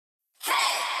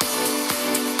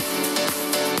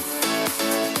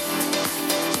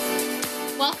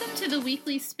the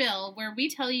Weekly Spill, where we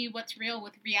tell you what's real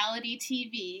with reality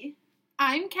TV.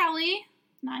 I'm Kelly.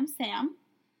 And I'm Sam.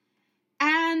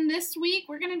 And this week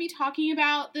we're going to be talking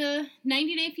about the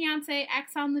 90 Day Fiancé,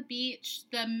 Ex on the Beach,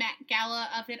 the Met Gala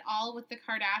of it all with the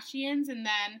Kardashians, and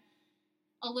then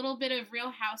a little bit of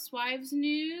Real Housewives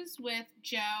news with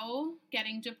Joe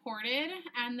getting deported.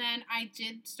 And then I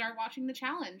did start watching The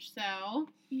Challenge, so...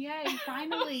 Yay,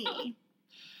 finally!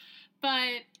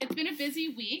 But it's been a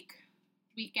busy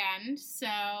weekend, so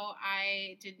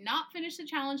I did not finish The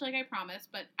Challenge like I promised,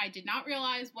 but I did not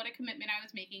realize what a commitment I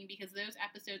was making because those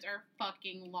episodes are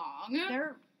fucking long.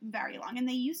 They're very long, and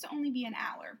they used to only be an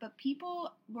hour, but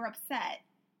people were upset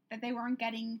that they weren't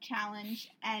getting challenge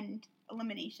and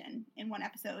elimination in one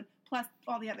episode, plus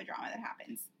all the other drama that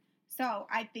happens. So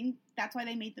I think that's why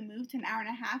they made the move to an hour and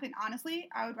a half, and honestly,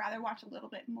 I would rather watch a little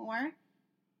bit more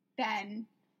than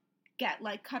get,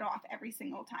 cut off every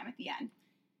single time at the end.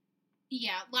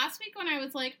 Yeah, last week when I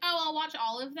was like, oh, I'll watch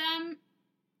all of them,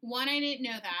 one, I didn't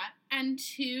know that, and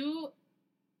two,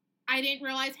 I didn't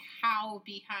realize how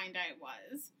behind I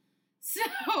was. So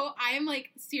I am,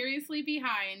 seriously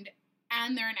behind,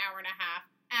 and they're an hour and a half,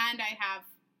 and I have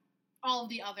all of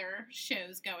the other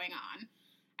shows going on.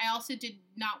 I also did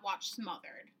not watch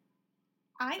Smothered.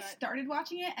 I started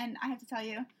watching it, and I have to tell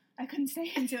you, I couldn't stay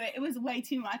into it. It was way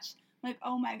too much.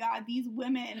 Oh my god, these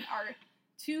women are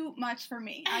too much for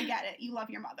me. I get it. You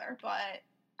love your mother, but,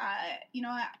 you know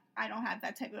what? I don't have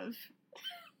that type of...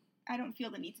 I don't feel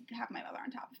the need to have my mother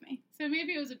on top of me. So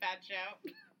maybe it was a bad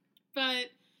show. But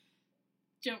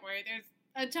don't worry, there's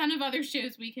a ton of other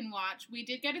shows we can watch. We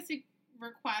did get a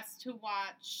request to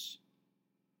watch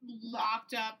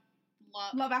Locked Up...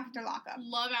 Love After Lockup.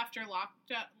 Love After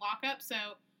Lockup, so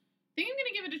I think I'm going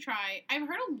to give it a try. I've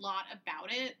heard a lot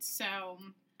about it, so...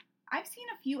 I've seen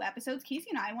a few episodes.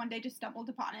 Casey and I one day just stumbled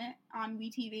upon it on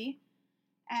WeTV,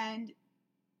 and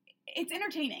it's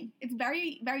entertaining. It's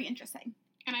very, very interesting.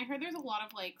 And I heard there's a lot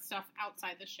of, stuff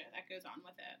outside the show that goes on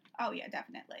with it. Oh, yeah,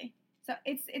 definitely. So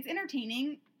it's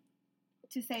entertaining,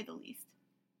 to say the least.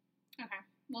 Okay,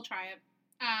 we'll try it.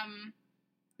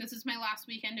 This is my last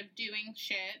weekend of doing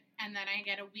shit, and then I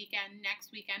get a weekend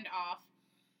next weekend off.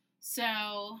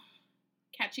 So,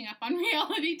 catching up on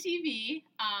reality TV.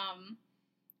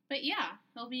 But yeah,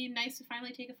 it'll be nice to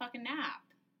finally take a fucking nap.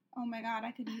 Oh my god,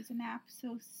 I could use a nap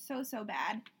so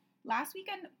bad. Last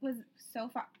weekend was so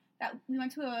fun that we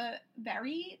went to a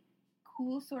very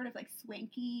cool sort of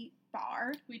swanky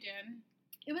bar. We did.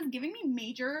 It was giving me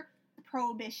major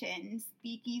Prohibition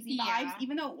speakeasy vibes,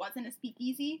 even though it wasn't a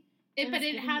speakeasy. But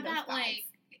it had that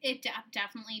it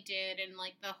definitely did, and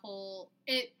the whole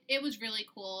it was really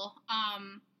cool.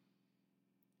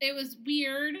 It was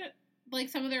weird.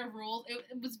 Some of their rules,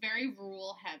 it was very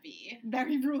rule heavy.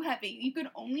 Very rule heavy. You could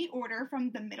only order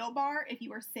from the middle bar if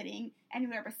you were sitting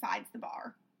anywhere besides the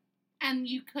bar. And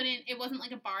you couldn't, it wasn't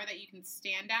a bar that you can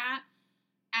stand at.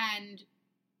 And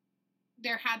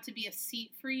there had to be a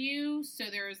seat for you, so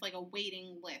there was a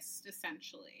waiting list,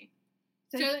 essentially.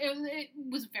 So it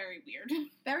was very weird.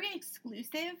 Very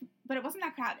exclusive, but it wasn't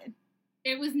that crowded.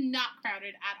 It was not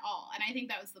crowded at all. And I think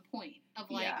that was the point of,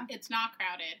 It's not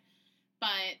crowded.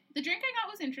 But the drink I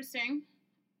got was interesting.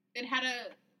 It had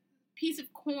a piece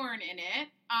of corn in it.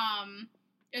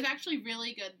 It was actually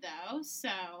really good, though.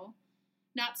 So,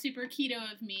 not super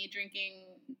keto of me drinking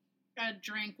a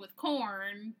drink with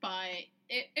corn, but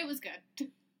it was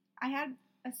good. I had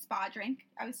a spa drink.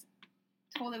 I was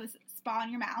told it was spa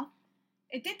in your mouth.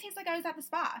 It did taste like I was at the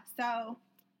spa. So,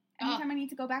 anytime I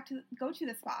need to go to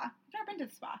the spa. I've never been to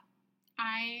the spa.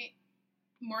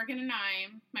 Morgan and I,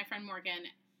 my friend Morgan...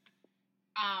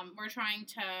 we're trying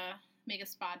to make a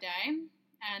spa day,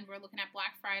 and we're looking at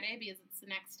Black Friday because it's the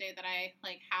next day that I,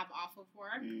 have off of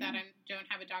work, that I don't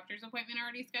have a doctor's appointment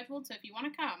already scheduled, so if you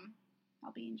want to come.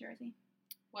 I'll be in Jersey.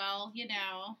 Well,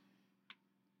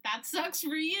 that sucks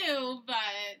for you, but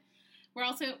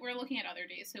we're looking at other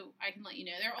days, so I can let you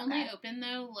know. They're only open,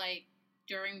 though,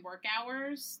 during work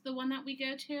hours, the one that we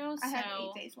go to, so... I have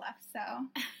 8 days left, so...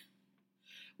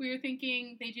 We were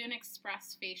thinking they do an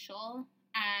express facial.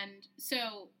 And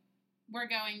so we're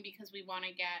going because we want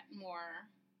to get more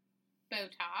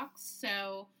Botox.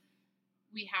 So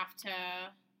we have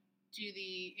to do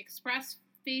the express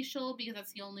facial because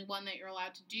that's the only one that you're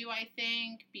allowed to do, I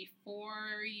think,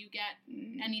 before you get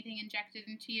anything injected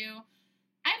into you.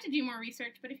 I have to do more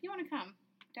research, but if you want to come,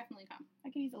 definitely come. I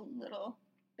could use a little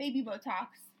baby Botox.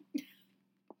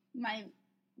 My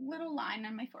little line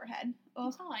on my forehead.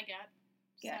 That's all I get.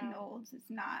 Getting old is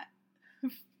not...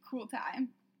 cool time.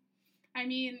 I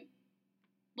mean,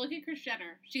 Look at Kris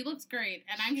Jenner. She looks great,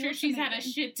 and I'm She sure looks she's had a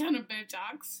amazing. shit ton of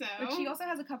Botox, so... But she also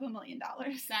has a couple $1 million.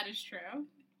 That is true.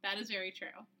 That is very true.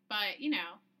 But,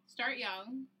 start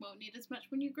young. Won't need as much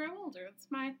when you grow older. That's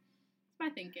my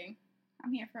thinking.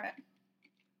 I'm here for it.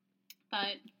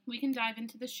 But we can dive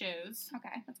into the shows.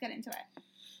 Okay, let's get into it.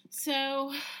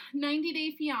 So, 90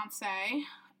 Day Fiancé.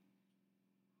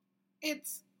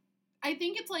 I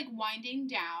think it's, like, winding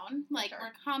down. Like, Sure.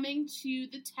 we're coming to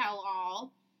the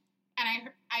tell-all.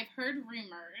 And I've heard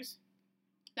rumors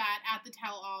that at the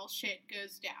tell-all shit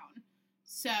goes down.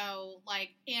 So,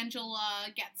 like, Angela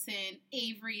gets in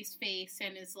Avery's face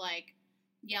and is, like,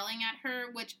 yelling at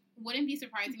her, which wouldn't be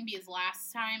surprising because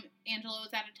last time Angela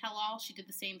was at a tell-all, she did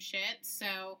the same shit.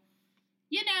 So,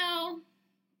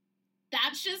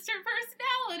 that's just her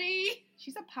personality.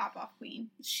 She's a pop-off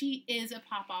queen. She is a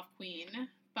pop-off queen,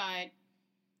 but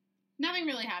nothing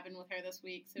really happened with her this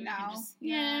week. So we can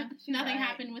just, nothing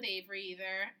happened with Avery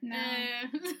either. No.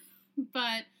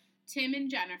 But Tim and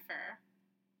Jennifer,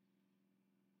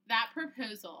 that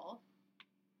proposal.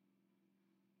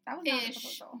 That was not a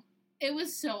proposal. It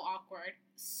was so awkward.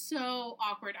 So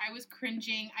awkward. I was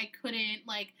cringing. I couldn't,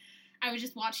 I was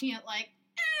just watching it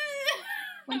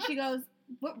When she goes,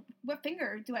 what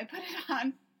finger do I put it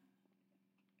on?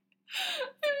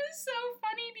 It was so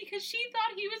funny because she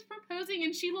thought he was proposing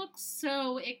and she looked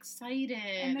so excited.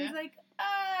 And there's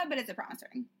but it's a promise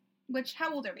ring. Which,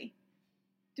 how old are we?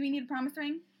 Do we need a promise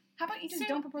ring? How about you just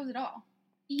don't propose at all?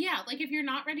 Yeah, if you're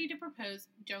not ready to propose,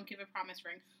 don't give a promise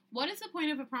ring. What is the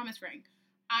point of a promise ring?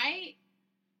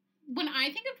 When I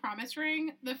think of promise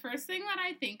ring, the first thing that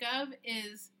I think of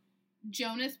is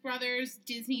Jonas Brothers,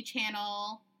 Disney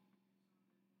Channel,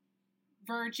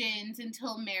 virgins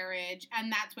until marriage,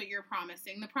 and that's what you're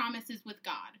promising. The promise is with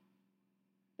God.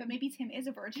 But maybe Tim is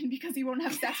a virgin because he won't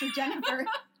have sex with Jennifer.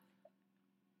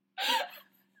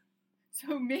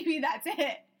 So maybe that's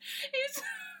it.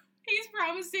 He's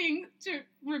promising to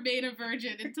remain a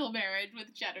virgin until marriage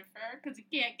with Jennifer because he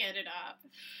can't get it up.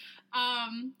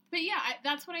 But yeah,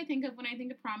 that's what I think of when I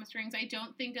think of promise rings. I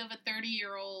don't think of a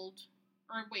 30-year-old,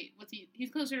 or wait, what's he?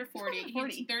 He's closer to 40.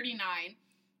 He's 39.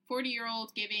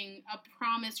 40-year-old giving a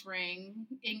promise ring,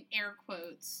 in air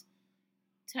quotes,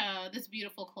 to this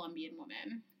beautiful Colombian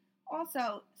woman.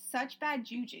 Also, such bad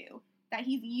juju that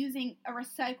he's using a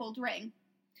recycled ring.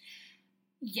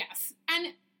 Yes.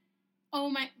 And,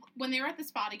 when they were at the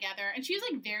spa together, and she was,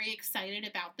 very excited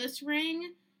about this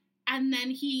ring, and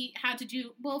then he had to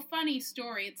do, funny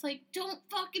story. It's don't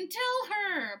fucking tell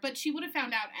her! But she would have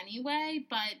found out anyway,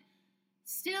 but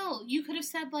still, you could have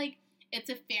said, it's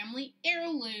a family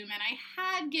heirloom, and I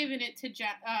had given it to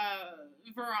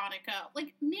Veronica.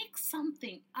 Make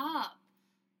something up.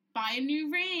 Buy a new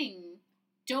ring.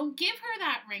 Don't give her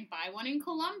that ring. Buy one in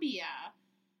Colombia.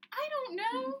 I don't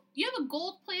know. You have a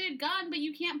gold-plated gun, but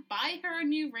you can't buy her a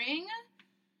new ring?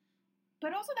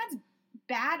 But also that's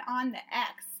bad on the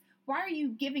ex. Why are you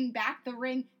giving back the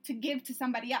ring to give to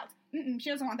somebody else? She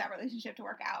doesn't want that relationship to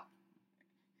work out.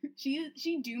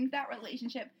 She doomed that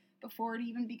relationship before it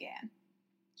even began.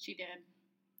 She did.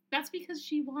 That's because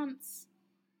she wants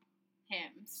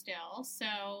him still.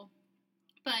 So,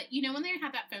 but when they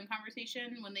had that phone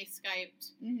conversation, when they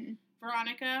Skyped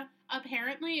Veronica,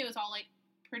 apparently it was all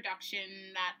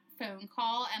production, that phone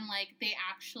call, and they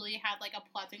actually had a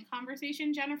pleasant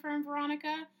conversation, Jennifer and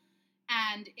Veronica,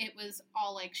 and it was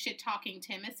all shit talking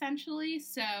Tim essentially.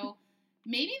 So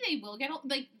maybe they will get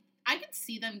I could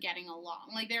see them getting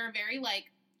along. They're very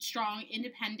strong,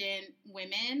 independent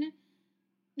women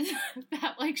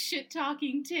that shit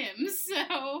talking Tim.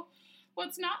 So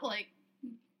what's not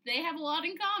they have a lot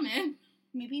in common.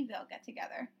 Maybe they'll get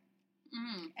together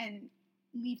and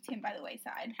leave Tim by the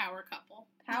wayside. Power couple.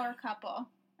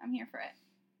 I'm here for it.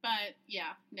 But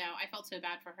yeah, no, I felt so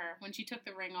bad for her. When she took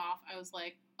the ring off, I was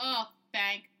like, oh,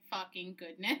 thank fucking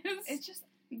goodness. It's just,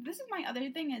 this is my other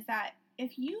thing, is that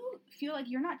if you feel like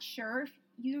you're not sure if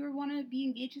you want to be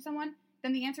engaged to someone,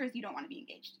 then the answer is you don't want to be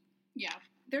engaged. Yeah.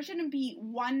 There shouldn't be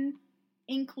one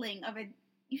inkling of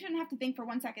you shouldn't have to think for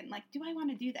 1 second, do I want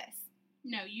to do this?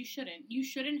 No, you shouldn't. You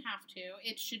shouldn't have to.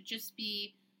 It should just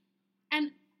be,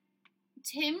 and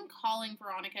Tim calling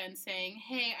Veronica and saying,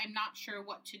 hey, I'm not sure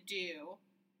what to do.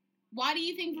 Why do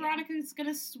you think Veronica's going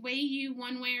to sway you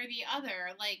one way or the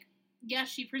other? Yes,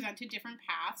 she presented different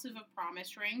paths of a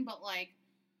promise ring, but,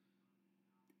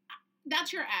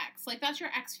 that's your ex. That's your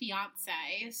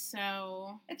ex-fiancé,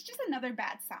 so... It's just another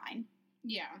bad sign.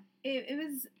 Yeah. It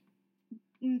was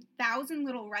 1,000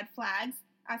 little red flags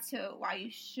as to why you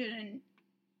shouldn't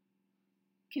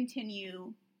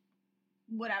continue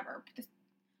whatever.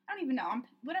 I don't even know.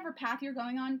 Whatever path you're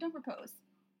going on, don't propose.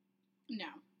 No.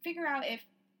 Figure out if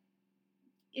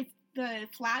the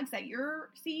flags that you're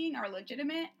seeing are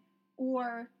legitimate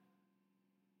or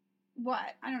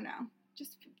what. I don't know.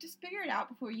 Just figure it out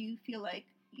before you feel like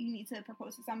you need to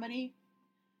propose to somebody.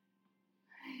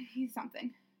 He's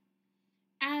something.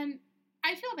 And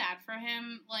I feel bad for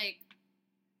him, like,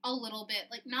 a little bit,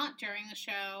 like, not during the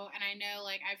show, and I know,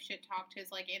 like, I've shit-talked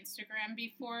his, like, Instagram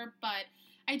before, but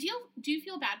I do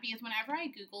feel bad because whenever I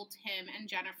Google Tim and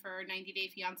Jennifer 90 Day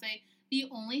Fiancé, the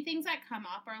only things that come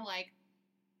up are, like,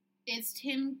 is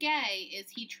Tim gay?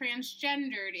 Is he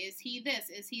transgendered? Is he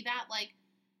this? Is he that? Like,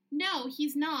 no,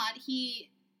 he's not.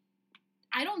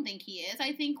 I don't think he is.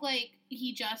 I think, like,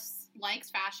 he just likes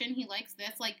fashion. He likes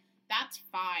this. Like, that's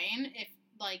fine if,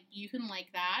 like, you can like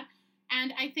that.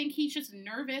 And I think he's just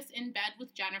nervous in bed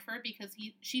with Jennifer because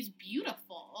she's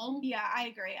beautiful. Yeah, I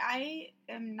agree. I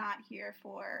am not here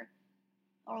for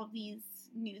all of these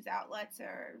news outlets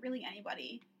or really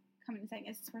anybody coming and saying,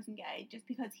 is this person gay? Just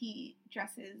because he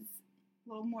dresses a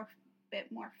little bit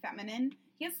more feminine.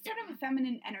 He has sort of a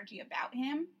feminine energy about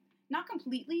him. Not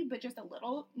completely, but just a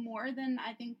little more than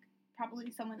I think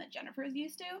probably someone that Jennifer is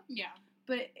used to. Yeah.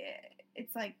 But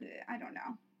it's like, I don't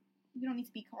know. You don't need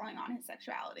to be calling on his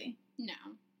sexuality. No.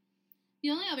 The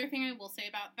only other thing I will say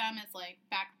about them is, like,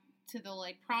 back to the,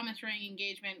 like, promise ring,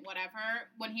 engagement, whatever.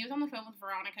 When he was on the phone with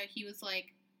Veronica, he was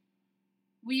like,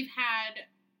 we've had,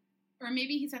 or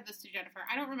maybe he said this to Jennifer.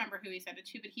 I don't remember who he said it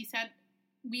to, but he said,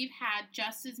 we've had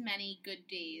just as many good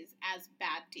days as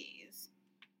bad days,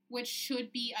 which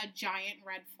should be a giant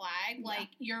red flag. Yeah. Like,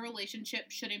 your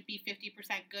relationship shouldn't be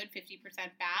 50% good, 50%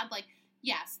 bad. Like,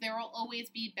 yes, there will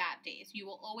always be bad days. You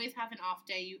will always have an off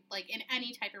day, like, in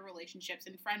any type of relationships,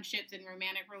 in friendships, in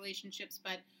romantic relationships,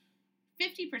 but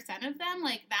 50% of them,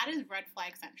 like, that is red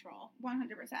flag central.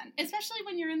 100%. Especially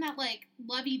when you're in that, like,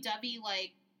 lovey-dovey,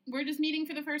 like, we're just meeting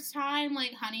for the first time,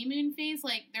 like, honeymoon phase.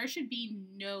 Like, there should be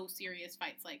no serious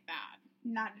fights like that.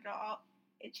 Not at all.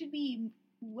 It should be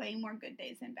way more good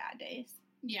days than bad days.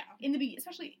 Yeah.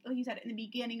 Especially, like you said, in the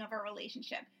beginning of a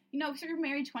relationship. You know, if you're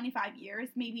married 25 years,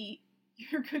 maybe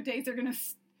your good days are going to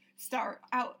start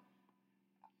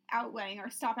outweighing or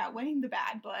stop outweighing the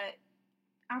bad, but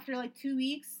after like 2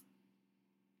 weeks,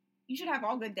 you should have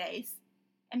all good days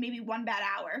and maybe one bad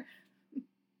hour.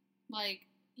 Like,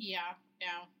 yeah,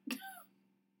 no.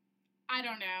 I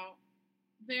don't know.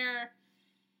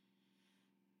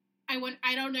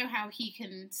 I don't know how he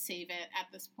can save it at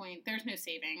this point. There's no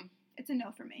saving. It's a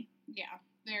no for me. Yeah,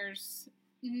 there's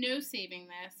no saving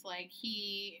this. Like,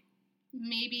 he...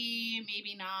 Maybe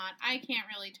not. I can't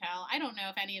really tell. I don't know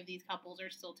if any of these couples are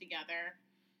still together.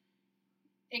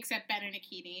 Except Ben and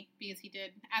Akini, because he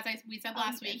did, as we said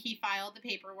last week, he filed the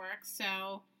paperwork,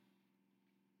 so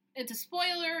it's a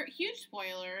spoiler, huge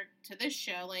spoiler to this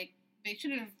show. Like, they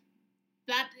should have,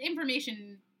 that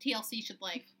information, TLC should,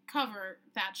 like, cover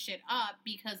that shit up,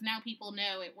 because now people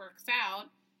know it works out,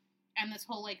 and this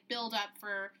whole, like, build-up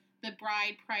for the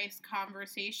bride price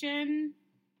conversation,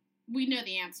 we know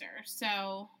the answer.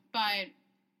 So, but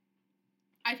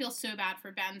I feel so bad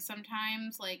for Ben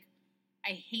sometimes. Like, I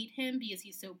hate him because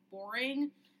he's so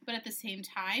boring, but at the same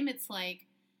time, it's like,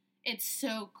 it's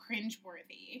so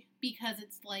cringeworthy because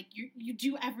it's like you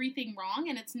do everything wrong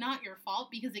and it's not your fault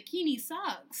because Akini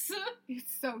sucks.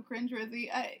 It's so cringeworthy.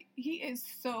 He is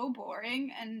so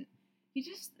boring, and he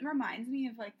just reminds me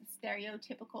of like the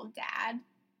stereotypical dad,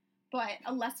 but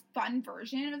a less fun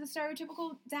version of the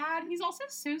stereotypical dad. He's also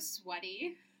so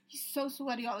sweaty. He's so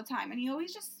sweaty all the time, and he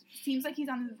always just seems like he's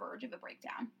on the verge of a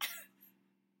breakdown.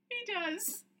 He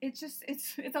does. It's just,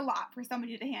 it's a lot for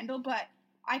somebody to handle, but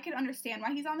I could understand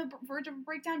why he's on the verge of a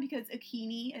breakdown, because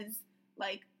Akini is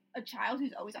like a child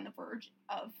who's always on the verge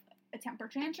of a temper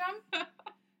tantrum.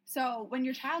 So when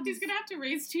your child He's going to have to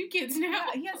raise 2 kids now.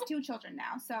 Yeah, he has 2 children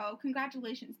now, so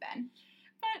congratulations, Ben.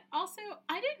 But also,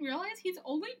 I didn't realize he's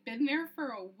only been there for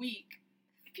a week.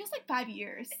 It feels like 5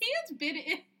 years. He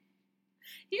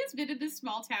has been in this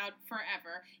small town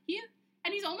forever.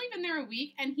 He's only been there a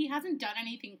week, and he hasn't done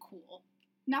anything cool.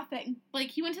 Nothing. Like,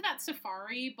 he went to that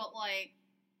safari, but, like,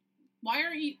 why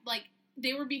are you, like,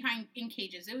 they were behind in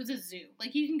cages. It was a zoo.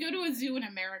 Like, you can go to a zoo in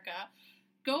America.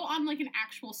 Go on, like, an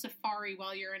actual safari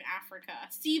while you're in Africa.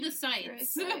 See the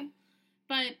sights.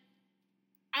 But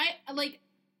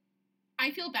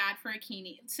I feel bad for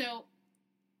Akini. So,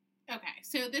 okay.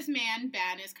 So, this man,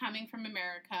 Ben, is coming from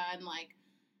America, and, like,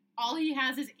 all he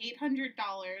has is $800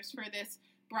 for this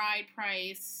bride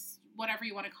price, whatever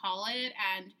you want to call it,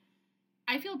 and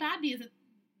I feel bad because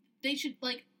they should,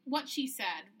 like, what she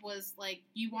said was, like,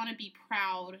 you want to be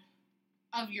proud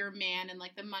of your man and,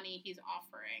 like, the money he's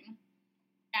offering.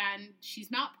 And she's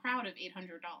not proud of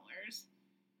 $800.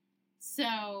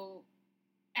 So,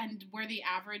 and where the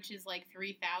average is like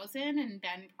 3,000, and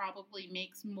Ben probably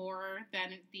makes more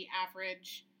than the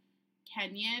average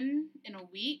Kenyan in a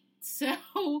week. So,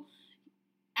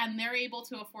 and they're able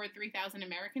to afford 3,000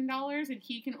 American dollars, and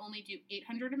he can only do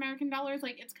 800 American dollars.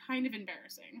 Like, it's kind of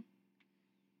embarrassing.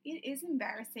 It is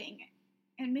embarrassing.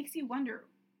 And makes you wonder,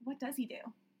 what does he do?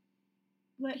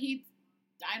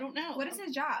 I don't know. What is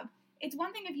his job? It's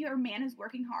one thing if your man is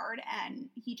working hard and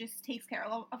he just takes care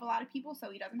of a lot of people,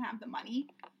 so he doesn't have the money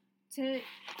to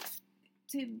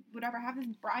whatever, have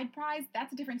his bride prize.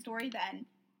 That's a different story than,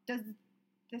 does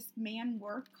this man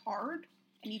work hard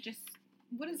and he just,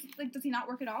 does he not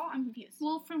work at all? I'm confused.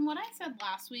 Well, from what I said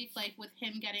last week, like, with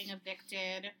him getting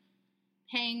evicted,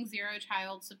 paying zero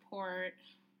child support,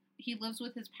 he lives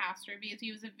with his pastor because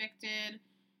he was evicted.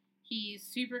 He's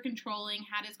super controlling,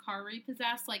 had his car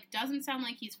repossessed. Like, doesn't sound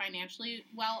like he's financially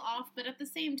well off, but at the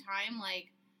same time,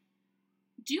 like,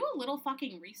 do a little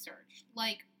fucking research.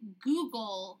 Like,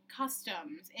 Google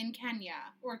customs in Kenya,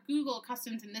 or Google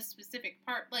customs in this specific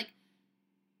part. Like,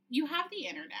 you have the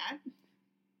internet.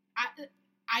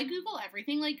 I Google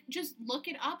everything. Like, just look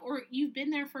it up, or you've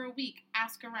been there for a week,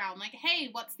 ask around. Like, hey,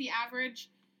 what's the average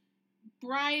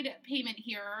bride payment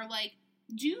here? Or, like,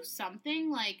 do something.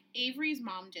 Like, Avery's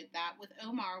mom did that with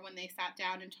Omar when they sat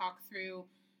down and talked through.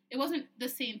 It wasn't the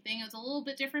same thing. It was a little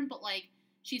bit different, but, like,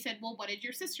 she said, well, what did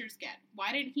your sisters get?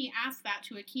 Why didn't he ask that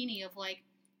to Akini of, like,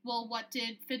 well, what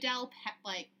did Fidel,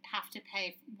 have to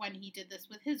pay when he did this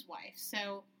with his wife?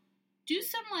 So, do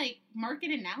some, like,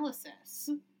 market analysis.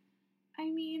 I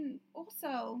mean, also,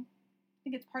 I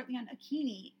think it's partly on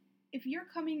Akini. If you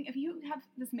have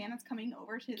this man that's coming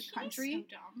over to the country,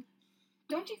 so dumb.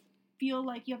 Don't you feel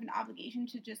like you have an obligation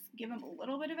to just give him a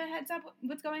little bit of a heads up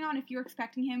what's going on if you're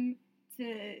expecting him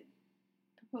to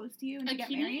propose to you and to get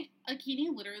married?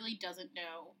 Akini literally doesn't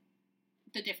know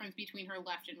the difference between her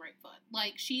left and right foot.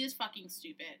 Like, she is fucking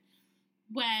stupid.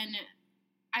 When,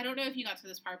 I don't know if you got to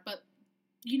this part, but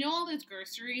you know all those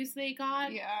groceries they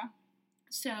got? Yeah.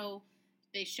 So,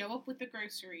 they show up with the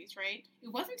groceries, right?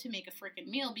 It wasn't to make a frickin'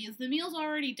 meal, because the meal's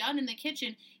already done in the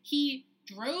kitchen. He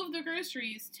drove the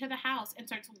groceries to the house and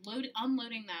starts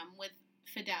unloading them with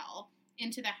Fidel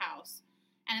into the house.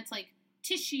 And it's like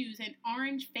tissues and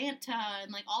orange Fanta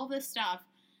and like all this stuff.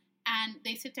 And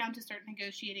they sit down to start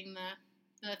negotiating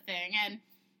the thing. And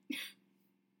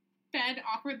Ben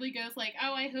awkwardly goes like,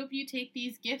 oh, I hope you take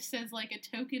these gifts as like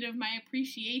a token of my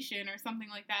appreciation or something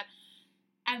like that.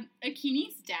 And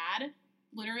Akini's dad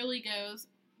literally goes,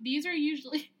 these are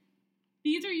usually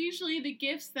the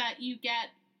gifts that you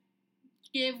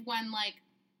give when, like,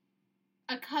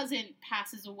 a cousin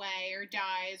passes away or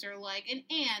dies, or, like, an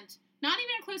aunt, not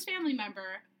even a close family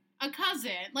member, a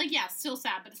cousin. Like, yeah, still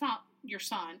sad, but it's not your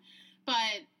son.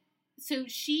 But, so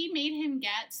she made him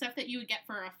get stuff that you would get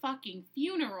for a fucking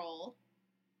funeral,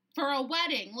 for a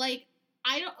wedding. Like,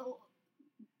 I don't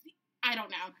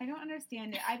know. I don't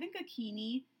understand it. I think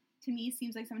Akini, to me,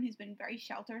 seems like someone who's been very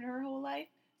sheltered her whole life,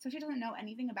 so she doesn't know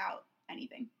anything about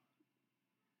anything.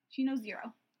 She knows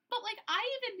zero. But, like, I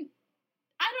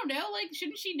don't know, like,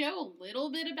 shouldn't she know a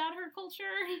little bit about her culture?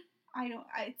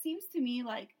 It seems to me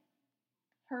like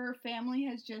her family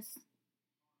has just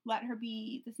let her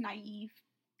be this naive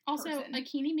person.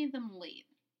 Akini made them late.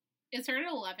 It started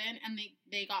at 11, and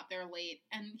they got there late,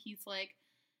 and he's like,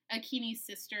 Akini's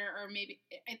sister,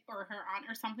 or her aunt,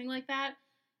 or something like that,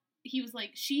 he was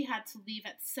like, she had to leave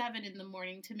at 7 in the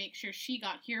morning to make sure she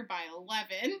got here by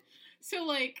 11. So,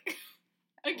 like,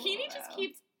 Akini just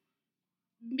keeps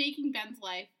making Ben's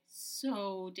life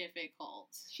so difficult.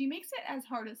 She makes it as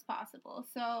hard as possible,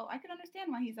 so I can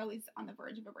understand why he's always on the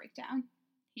verge of a breakdown.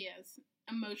 He is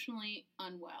emotionally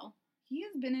unwell. He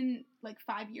has been in, like,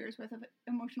 5 years worth of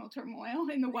emotional turmoil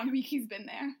in the 1 week he's been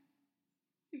there.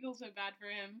 I feel so bad for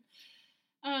him.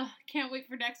 Can't wait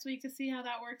for next week to see how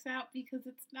that works out, because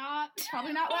it's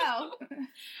probably not well.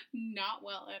 Not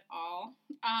well at all.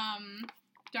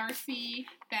 Darcy,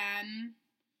 Ben.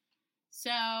 So,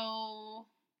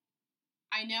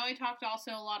 I know I talked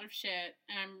also a lot of shit,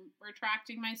 and I'm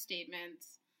retracting my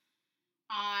statements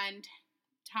on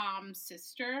Tom's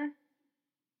sister.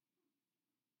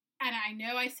 And I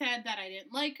know I said that I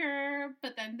didn't like her,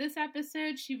 but then this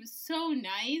episode, she was so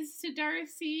nice to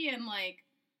Darcy, and, like,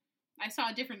 I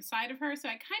saw a different side of her, so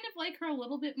I kind of like her a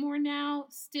little bit more now.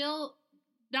 Still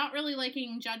not really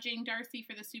judging Darcy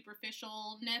for the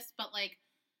superficialness, but, like,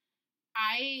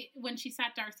 when she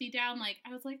sat Darcy down, like,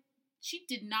 I was like, she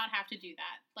did not have to do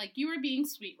that. Like, you were being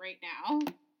sweet right now.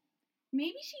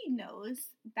 Maybe she knows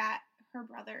that her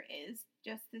brother is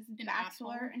just this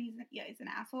bachelor, and he's an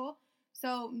asshole.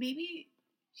 So maybe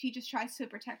she just tries to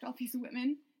protect all these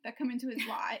women that come into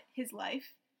his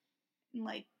life, and,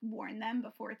 like, warn them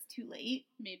before it's too late.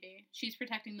 Maybe. She's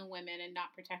protecting the women and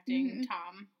not protecting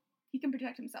Tom. He can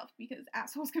protect himself because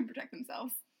assholes can protect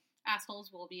themselves.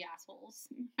 Assholes will be assholes.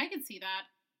 I could see that.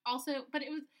 Also, but it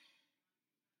was...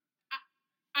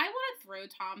 I want to throw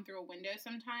Tom through a window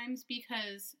sometimes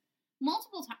because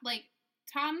multiple times, like,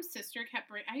 Tom's sister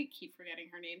I keep forgetting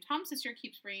her name. Tom's sister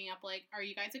keeps bringing up, like, are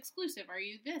you guys exclusive? Are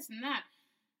you this and that?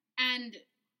 And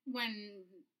when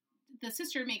the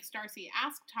sister makes Darcy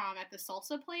ask Tom at the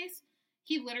salsa place,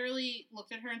 he literally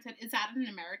looked at her and said, is that an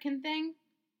American thing?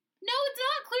 No, it's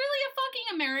not clearly a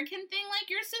fucking American thing. Like,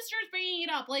 your sister's bringing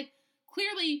it up. Like,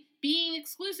 clearly being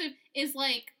exclusive is,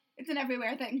 like... It's an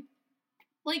everywhere thing.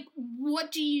 Like,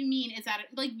 what do you mean is that...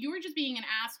 Like, you're just being an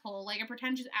asshole. Like, a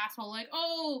pretentious asshole. Like,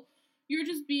 oh, you're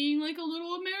just being, like, a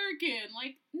little American.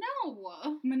 Like,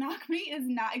 no. Monogamy is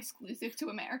not exclusive to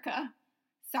America.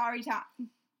 Sorry, Tom.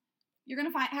 You're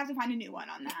gonna have to find a new one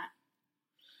on that.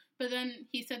 But then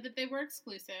he said that they were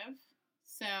exclusive.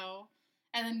 So...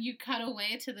 And then you cut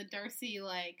away to the Darcy,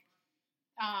 like,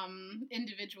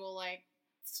 individual, like,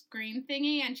 screen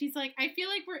thingy. And she's like, I feel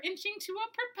like we're inching to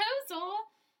a proposal.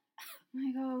 I'm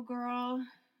like, oh, girl.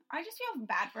 I just feel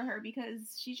bad for her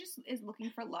because she just is looking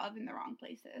for love in the wrong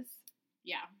places.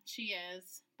 Yeah, she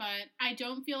is. But I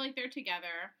don't feel like they're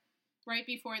together. Right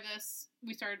before this,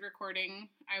 we started recording,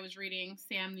 I was reading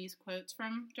Sam these quotes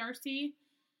from Darcy.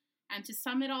 And to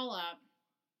sum it all up,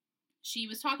 she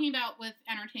was talking about with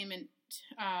Entertainment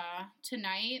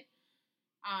Tonight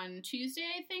on Tuesday,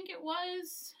 I think it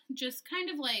was, just kind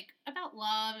of like about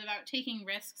love, about taking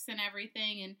risks and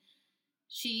everything, and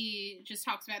she just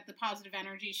talks about the positive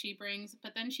energy she brings,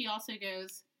 but then she also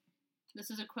goes, this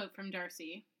is a quote from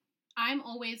Darcy, I'm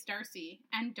always Darcy,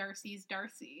 and Darcy's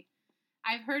Darcy.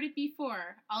 I've heard it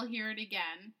before, I'll hear it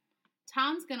again.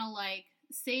 Tom's gonna, like,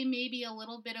 say maybe a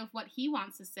little bit of what he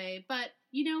wants to say, but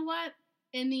you know what?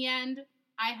 In the end,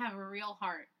 I have a real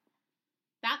heart.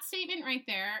 That statement right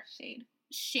there.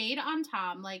 Shade on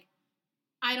Tom. Like,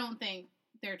 I don't think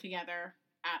they're together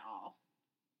at all.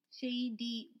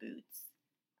 Shady boots.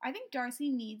 I think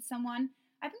Darcy needs someone.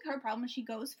 I think her problem is she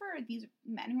goes for these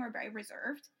men who are very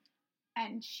reserved,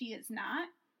 and she is not.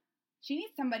 She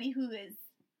needs somebody who is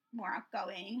more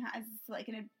outgoing, has, like,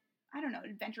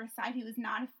 adventurous side, who is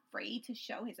not afraid to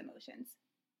show his emotions.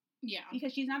 Yeah.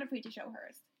 Because she's not afraid to show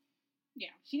hers. Yeah.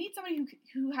 She needs somebody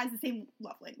who has the same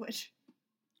love language.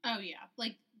 Oh, yeah.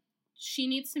 Like, she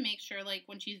needs to make sure, like,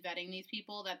 when she's vetting these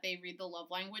people, that they read the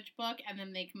love language book, and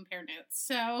then they compare notes.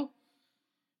 So,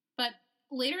 but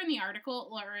later in the article,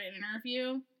 or an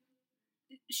interview,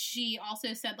 she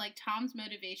also said, like, Tom's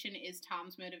motivation is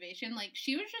Tom's motivation. Like,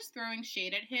 she was just throwing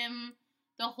shade at him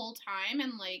the whole time,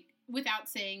 and, like, without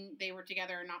saying they were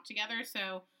together or not together.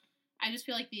 So, I just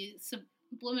feel like the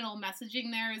subliminal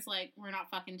messaging there is, like, we're not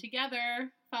fucking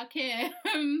together. Fuck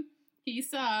him. He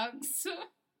sucks.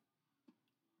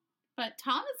 But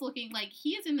Tom is looking like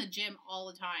he is in the gym all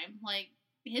the time. Like,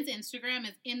 his Instagram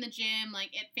is in the gym,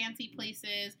 like, at fancy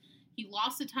places. He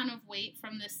lost a ton of weight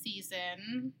from this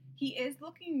season. He is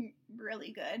looking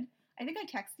really good. I think I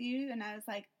texted you, and I was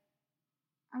like,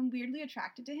 I'm weirdly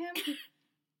attracted to him.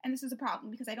 And this is a problem,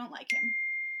 because I don't like him.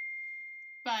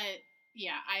 But,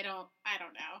 yeah, I don't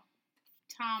know.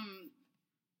 Tom,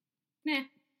 nah.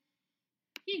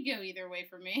 He'd go either way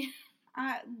for me.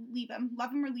 Leave him.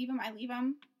 Love him or leave him, I leave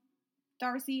him.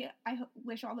 Darcy, I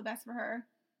wish all the best for her.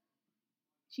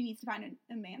 She needs to find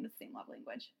a man with the same love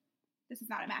language. This is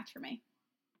not a match for me.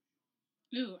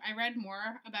 Ooh, I read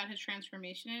more about his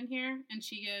transformation in here, and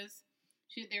she goes,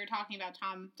 they were talking about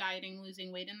Tom dieting,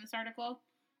 losing weight in this article.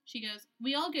 She goes,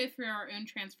 we all go through our own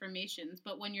transformations,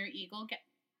 but when your ego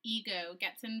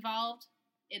gets involved,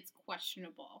 it's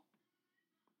questionable.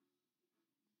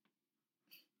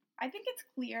 I think it's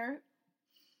clear.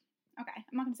 Okay,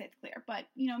 I'm not going to say it's clear, but,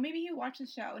 maybe he watched the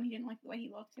show and he didn't like the way he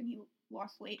looked and he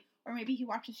lost weight. Or maybe he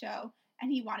watched the show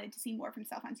and he wanted to see more of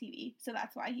himself on TV. So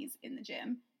that's why he's in the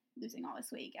gym, losing all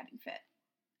this weight, getting fit.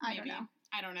 I don't know.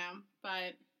 I don't know,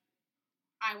 but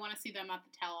I want to see them at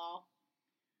the tell-all.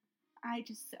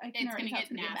 It's going to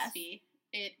get nasty.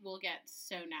 It will get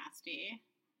so nasty.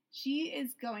 She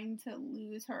is going to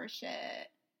lose her shit.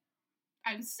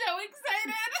 I'm so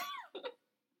excited!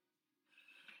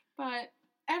 But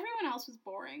everyone else was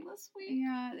boring this week.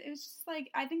 Yeah, it was just like,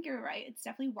 I think you're right. It's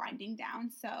definitely winding down,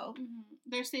 so. Mm-hmm.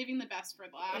 They're saving the best for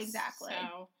last. Exactly.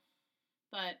 So,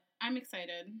 but I'm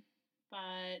excited.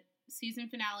 But season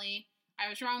finale, I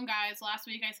was wrong, guys. Last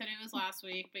week I said it was last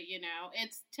week, but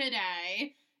it's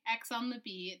today. X on the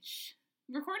beach.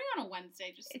 Recording on a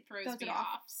Wednesday just throws me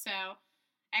off. So,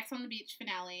 X on the beach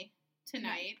finale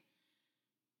tonight.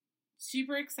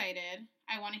 super excited.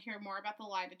 I want to hear more about the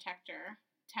lie detector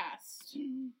test.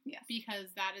 Yes. Because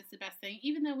that is the best thing.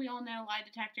 Even though we all know lie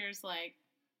detectors, like...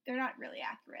 They're not really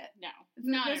accurate. No.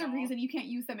 There's a reason you can't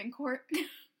use them in court.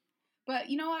 But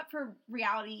you know what? For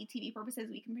reality TV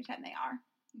purposes, we can pretend they are.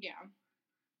 Yeah.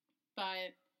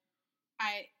 But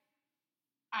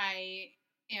I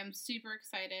am super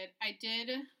excited.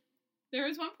 There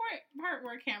was one part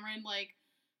where Cameron, like,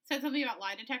 said something about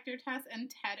lie detector tests, and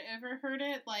Ted overheard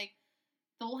it, like,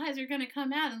 the lies are gonna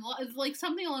come out, and it's like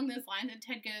something along those lines, and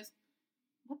Ted goes,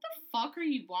 what the fuck are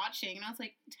you watching? And I was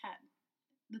like, Ted,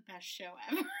 the best show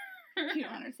ever. You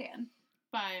don't understand.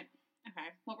 But, okay,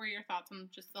 what were your thoughts on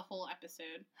just the whole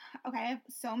episode? Okay, I have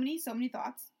so many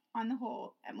thoughts on the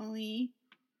whole Emily,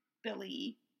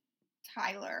 Billy,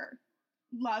 Tyler,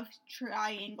 love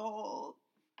triangle,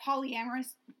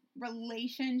 polyamorous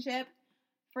relationship.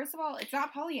 First of all, it's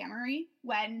not polyamory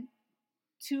when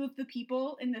two of the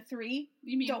people in the three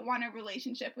don't want a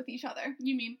relationship with each other.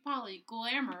 You mean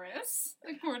polyglamorous,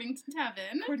 according to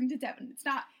Devin. According to Devin. It's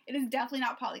not. It is definitely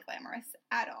not polyglamorous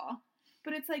at all.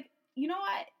 But it's like, you know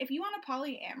what? If you want a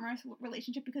polyamorous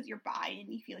relationship because you're bi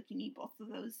and you feel like you need both of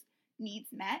those needs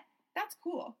met, that's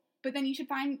cool. But then you should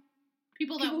find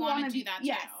people that want to do that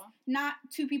too. Not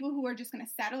two people who are just going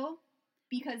to settle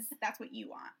because that's what you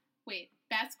want. Wait,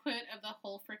 best quote of the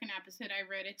whole freaking episode, I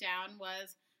wrote it down,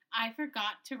 was, I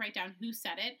forgot to write down who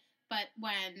said it, but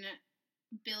when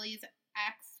Billy's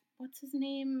ex, what's his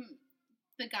name?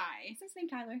 The guy. What's his name,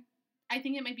 Tyler? I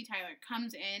think it might be Tyler,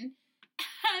 comes in,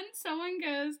 and someone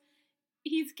goes,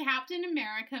 he's Captain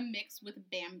America mixed with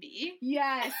Bambi.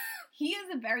 Yes. He is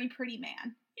a very pretty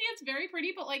man. He is very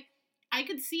pretty, but, like, I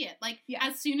could see it. Like, yes.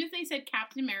 As soon as they said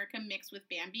Captain America mixed with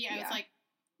Bambi, I was like,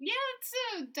 yeah, it's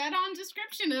a dead-on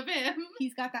description of him.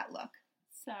 He's got that look.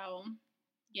 So,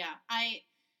 yeah, I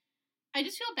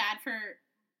just feel bad for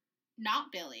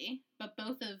not Billy, but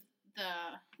both of the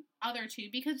other two,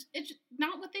 because it's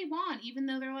not what they want, even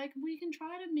though they're like, we can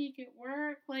try to make it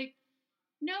work. Like,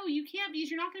 no, you can't, because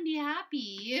you're not going to be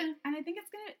happy. And I think it's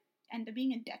going to end up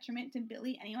being a detriment to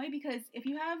Billy anyway, because if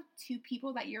you have two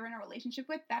people that you're in a relationship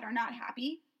with that are not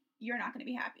happy, you're not going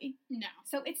to be happy. No.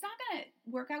 So it's not going to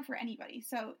work out for anybody.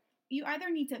 So you either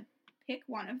need to pick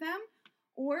one of them,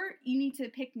 or you need to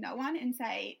pick no one and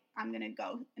say, I'm going to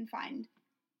go and find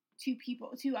two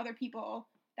other people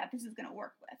that this is going to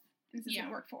work with. This is going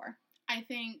to work for. I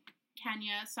think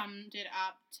Kenya summed it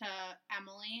up to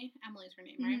Emily. Emily's her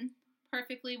name, right? Mm-hmm.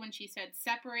 Perfectly when she said,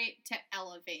 separate to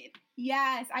elevate.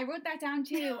 Yes, I wrote that down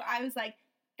too. I was like,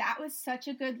 that was such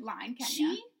a good line, Kenya.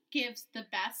 She gives the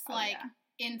best,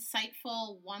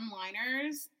 insightful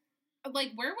one-liners.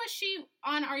 Like, where was she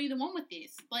on Are You the One with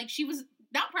These? Like, she was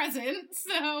not present,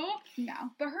 so... No.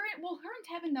 But her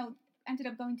and Tevin, though, ended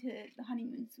up going to the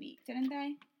honeymoon suite, didn't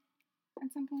they?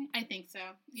 At some point? I think so,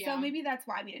 yeah. So maybe that's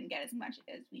why we didn't get as much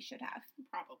as we should have.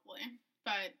 Probably.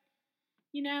 But,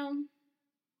 you know,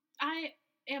 I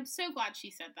am so glad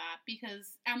she said that,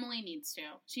 because Emily needs to.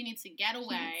 She needs to get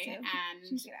away and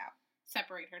get out.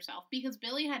 Separate herself. Because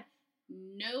Billy had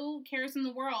no cares in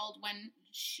the world when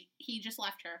he just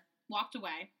left her. Walked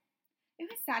away. It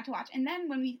was sad to watch. And then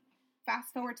when we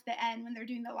fast forward to the end, when they're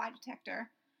doing the lie detector,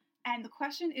 and the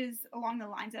question is along the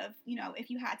lines of, you know, if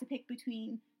you had to pick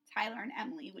between Tyler and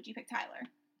Emily, would you pick Tyler?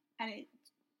 And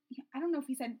I don't know if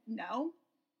he said no,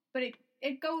 but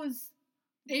it goes,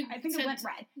 I think it went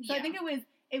red. So I think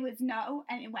it was no,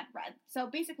 and it went red. So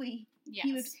basically,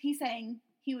 yes. he's saying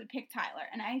he would pick Tyler,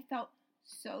 and I felt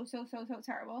so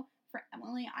terrible for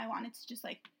Emily. I wanted to just,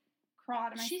 like, crawl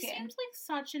out of my skin. She seems like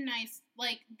such a nice,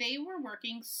 like, they were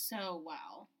working so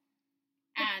well.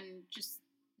 And just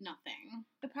nothing.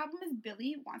 The problem is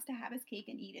Billy wants to have his cake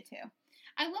and eat it too.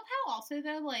 I love how also,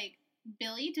 though, like,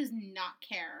 Billy does not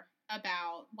care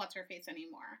about what's-her-face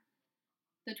anymore.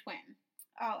 The twin.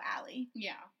 Oh, Allie.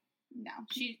 Yeah. No.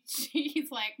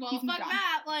 She's like, well, fuck done.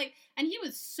 that. Like, and he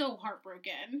was so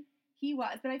heartbroken. He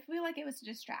was, but I feel like it was a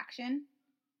distraction.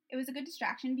 It was a good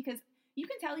distraction because you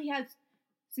can tell he has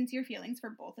sincere feelings for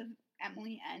both of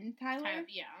Emily and Tyler.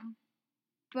 Yeah.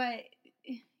 But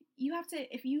you have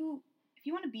to, if you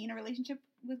want to be in a relationship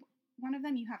with one of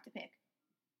them, you have to pick.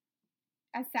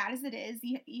 As sad as it is,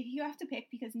 you have to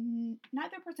pick because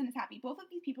neither person is happy. Both of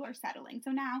these people are settling.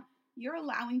 So now you're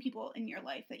allowing people in your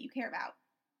life that you care about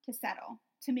to settle,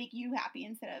 to make you happy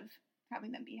instead of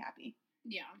having them be happy.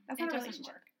 Yeah. That's not a relationship.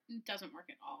 Doesn't work. It doesn't work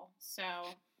at all. So,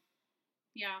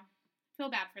 yeah. Feel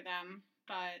bad for them.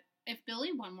 But if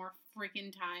Billy one more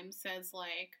freaking time says,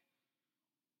 like,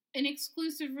 an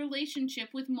exclusive relationship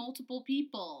with multiple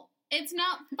people, it's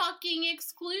not fucking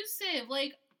exclusive.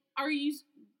 Like, are you...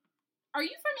 are you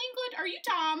from England? Are you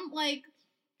Tom? Like,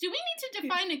 do we need to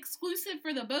define exclusive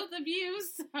for the both of you?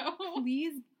 So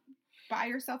please buy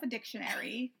yourself a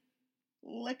dictionary,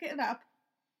 look it up,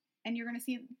 and you're going to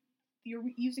see you're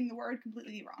using the word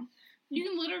completely wrong. You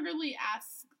can literally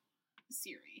ask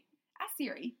Siri. Ask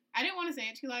Siri. I didn't want to say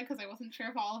it too loud because I wasn't sure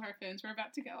if all of our phones were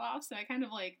about to go off, so I kind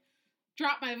of, like,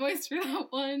 dropped my voice for that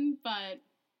one. But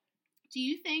do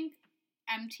you think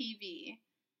MTV,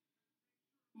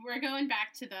 we're going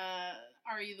back to the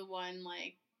Are You the One,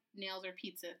 like, nails or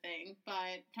pizza thing,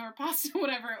 or pasta,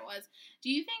 whatever it was. Do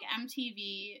you think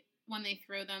MTV, when they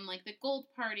throw them, like, the gold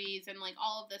parties and, like,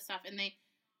 all of this stuff, and they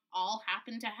all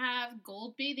happen to have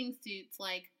gold bathing suits,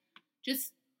 like,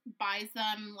 just buys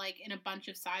them, like, in a bunch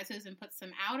of sizes and puts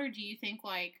them out? Or do you think,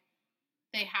 like,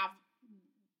 they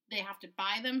have to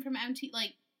buy them from MTV,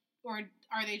 like, or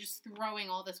are they just throwing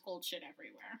all this gold shit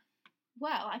everywhere?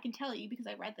 Well, I can tell you because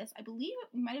I read this. I believe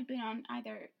it might have been on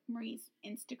either Marie's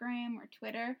Instagram or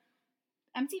Twitter.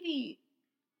 MTV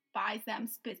buys them,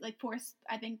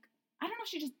 I don't know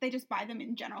if they just buy them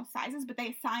in general sizes, but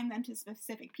they assign them to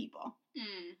specific people.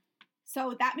 Mm.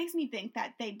 So that makes me think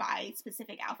that they buy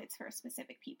specific outfits for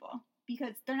specific people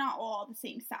because they're not all the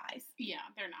same size. Yeah,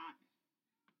 they're not.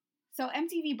 So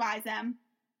MTV buys them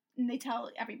and they tell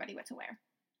everybody what to wear.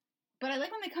 But I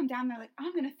like when they come down, they're like,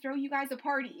 I'm going to throw you guys a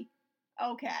party.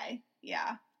 Okay,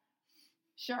 yeah,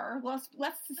 sure. Well,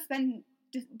 let's suspend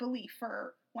disbelief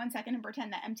for 1 second and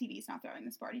pretend that MTV's not throwing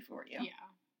this party for you. Yeah.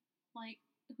 Like,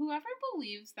 whoever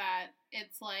believes that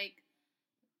it's, like,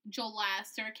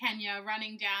 Jolest or Kenya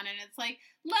running down and it's like,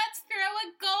 let's throw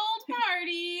a gold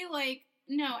party! Like,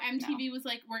 no, MTV was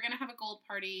like, we're gonna have a gold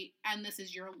party and this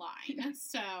is your line.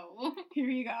 So. Here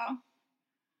you go.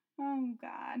 Oh,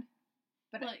 God.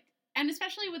 But like, and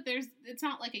especially with it's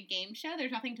not like a game show.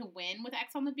 There's nothing to win with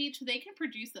X on the Beach. So they can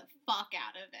produce the fuck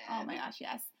out of it. Oh my gosh,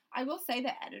 yes. I will say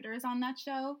the editors on that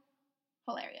show,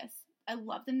 hilarious. I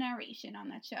love the narration on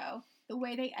that show. The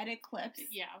way they edit clips.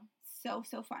 Yeah. So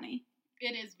funny.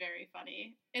 It is very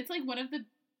funny. It's like one of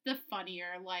the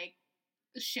funnier, like,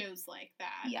 shows like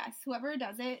that. Yes. Whoever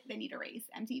does it, they need a raise.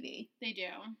 MTV. They do.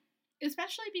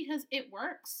 Especially because it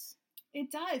works.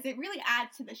 It does. It really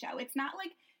adds to the show. It's not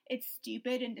like it's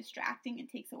stupid and distracting and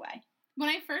takes away. When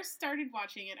I first started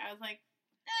watching it, I was like,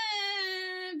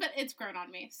 but it's grown on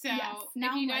me. So yes,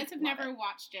 if you guys have never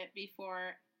watched it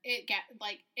before, it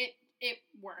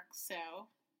works. So,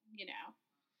 you know.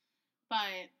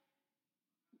 But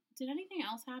did anything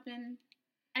else happen?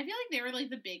 I feel like they were, like,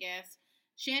 the biggest.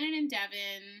 Shannon and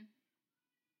Devin,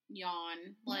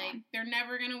 yawn. Like, they're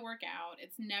never gonna work out.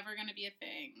 It's never gonna be a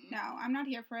thing. No, I'm not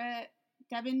here for it.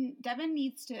 Devin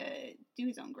needs to do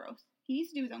his own growth. He needs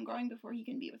to do his own growing before he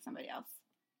can be with somebody else.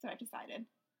 That's what I've decided.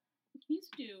 He needs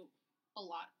to do a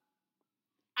lot.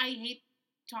 I hate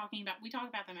we talk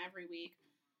about them every week.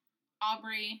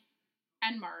 Aubrey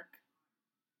and Mark.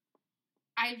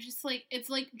 I just, like, it's,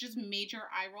 like, just major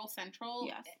eye roll central.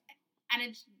 Yes. And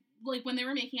it's, like, when they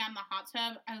were making out in the hot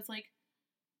tub, I was like,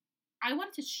 I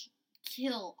want to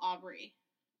kill Aubrey.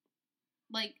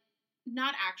 Like,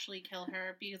 not actually kill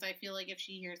her, because I feel like if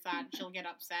she hears that, she'll get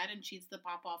upset, and she's the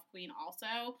pop-off queen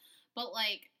also. But,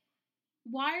 like,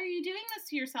 why are you doing this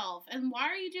to yourself? And why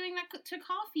are you doing that to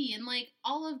Coffee? And, like,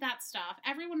 all of that stuff.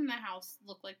 Everyone in the house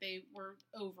looked like they were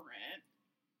over it.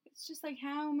 It's just like,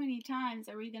 how many times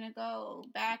are we going to go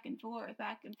back and forth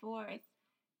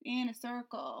in a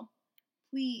circle?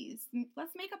 Please,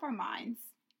 let's make up our minds.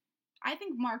 I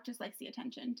think Mark just likes the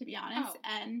attention, to be honest.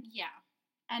 And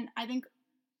I think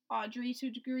Audrey, to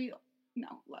a degree,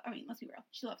 let's be real.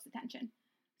 She loves attention.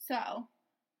 So,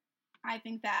 I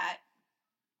think that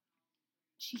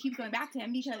she keeps going back to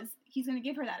him because he's going to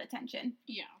give her that attention.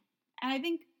 Yeah. And I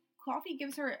think Coffee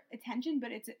gives her attention,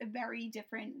 but it's a very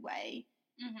different way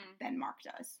than Mark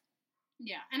does.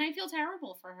 Yeah, and I feel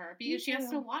terrible for her because she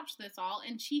has to watch this all,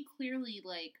 and she clearly,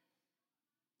 like,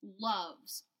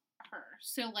 loves her.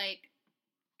 So, like,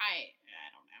 I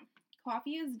don't know.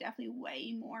 Coffee is definitely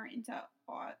way more into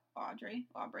Aubrey.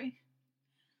 Oh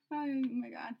my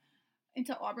god.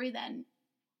 Into Aubrey than...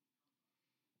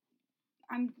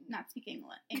 I'm not speaking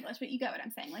English, but you get what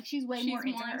I'm saying. Like, she's more into her.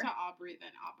 She's more into Aubrey than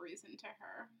Aubrey's into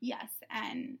her. Yes,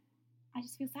 and I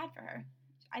just feel sad for her.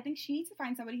 I think she needs to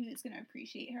find somebody who's going to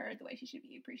appreciate her the way she should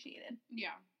be appreciated.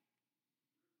 Yeah.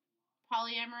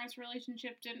 Polyamorous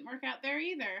relationship didn't work out there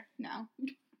either. No.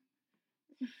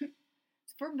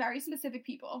 It's for very specific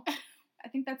people. I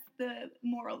think that's the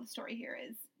moral of the story here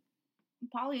is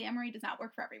polyamory does not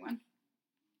work for everyone.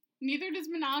 Neither does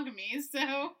monogamy,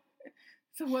 so...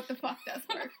 So what the fuck does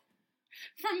work?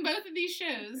 From both of these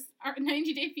shows, our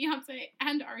 90 Day Fiancé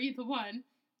and Are You the One,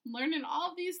 learning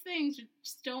all of these things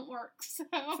just don't work, so.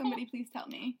 Somebody please tell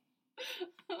me.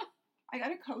 I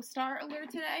got a co-star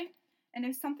alert today, and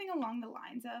there's something along the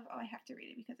lines of, I have to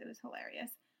read it because it was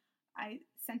hilarious. I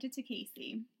sent it to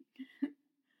Casey.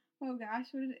 Oh gosh,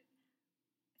 what did it?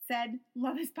 Said,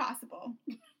 love is possible.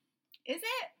 Is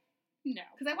it? No.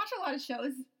 Because I watch a lot of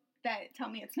shows that tell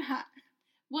me it's not.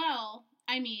 Well,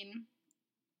 I mean,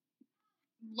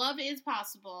 love is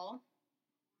possible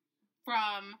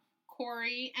from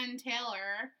Corey and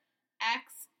Taylor,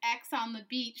 X on the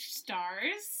Beach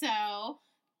stars. So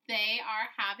they are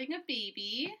having a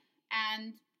baby,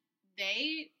 and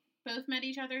they both met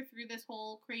each other through this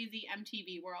whole crazy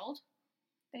MTV world.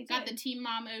 They got the Teen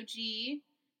Mom OG,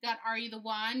 got Are You the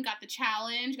One, got the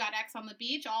challenge, got X on the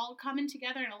Beach, all coming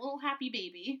together in a little happy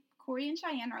baby. Corey and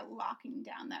Cheyenne are locking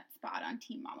down that spot on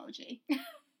Teen Mom OG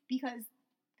because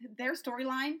their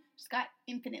storyline just got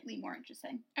infinitely more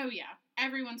interesting. Oh yeah,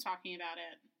 everyone's talking about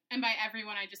it. And by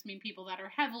everyone, I just mean people that are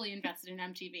heavily invested in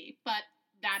MTV. But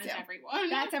that is everyone.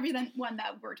 That's everyone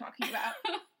that we're talking about.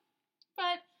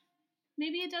 But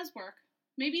maybe it does work.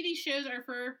 Maybe these shows are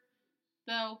for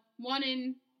the one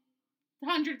in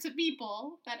hundreds of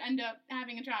people that end up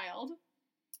having a child.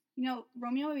 You know,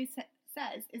 Romeo always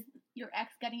says, is your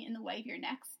ex getting in the way of your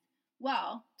next?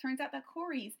 Well, turns out that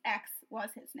Corey's ex was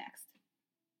his next.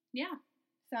 Yeah.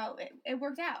 So it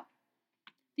worked out.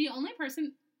 The only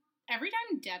person, every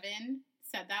time Devin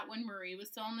said that when Marie was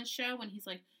still on the show, when he's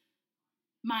like,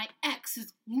 my ex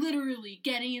is literally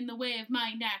getting in the way of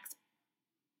my next.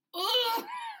 Ugh!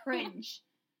 Cringe.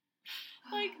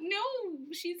 Like, no,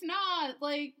 she's not.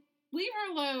 Like, leave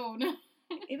her alone.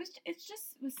 It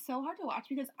was so hard to watch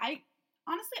because I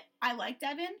like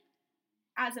Devin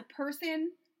as a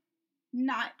person,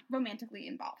 not romantically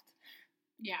involved.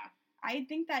 Yeah. I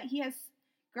think that he has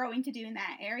growing to do in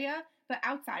that area, but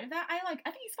outside of that, I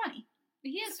think he's funny.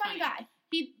 He's a funny guy.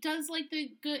 He does, like,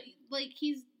 the good, like,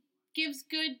 gives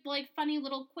good, like, funny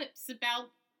little quips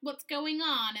about what's going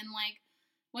on, and, like,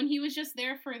 when he was just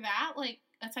there for that, like,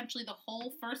 essentially the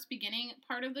whole first beginning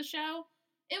part of the show,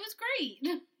 it was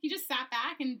great. He just sat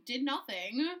back and did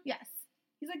nothing. Yes.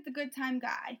 He's, like, the good time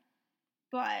guy,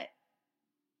 but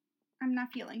I'm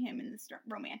not feeling him in the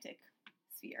romantic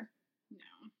sphere.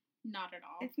 No, not at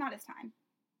all. It's not his time.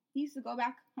 He needs to go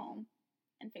back home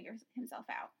and figure himself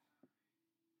out.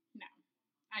 No.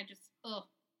 I just, ugh.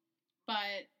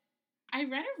 But I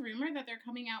read a rumor that they're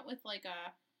coming out with, like, a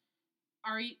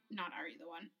not Are You the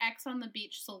One, X on the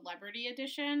Beach Celebrity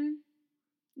Edition.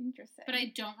 Interesting. But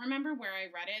I don't remember where I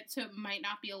read it, so it might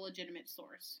not be a legitimate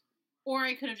source. Or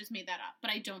I could have just made that up, but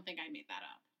I don't think I made that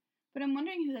up. But I'm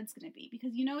wondering who that's going to be,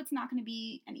 because you know it's not going to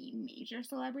be any major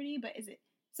celebrity, but is it?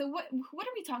 So what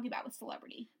are we talking about with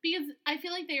celebrity? Because I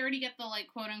feel like they already get the, like,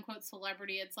 quote-unquote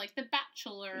celebrity. It's, like, The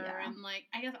Bachelor, and, like,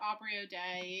 I guess Aubrey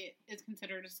O'Day is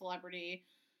considered a celebrity.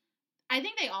 I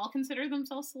think they all consider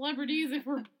themselves celebrities if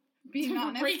we're being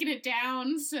honest. Breaking it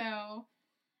down, so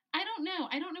I don't know.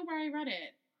 I don't know where I read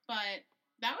it, but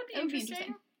that would be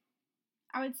interesting.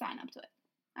 I would sign up to it.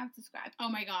 I would subscribe. Oh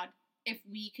my god. If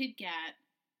we could get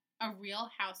a Real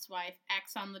Housewife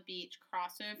X on the Beach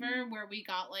crossover where we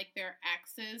got, like, their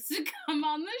exes to come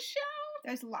on the show.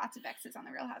 There's lots of exes on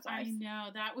the Real Housewives. I know.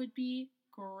 That would be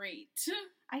great.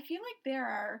 I feel like there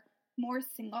are more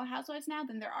single housewives now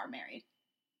than there are married.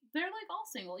 They're, like, all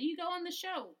single. You go on the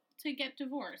show to get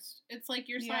divorced. It's like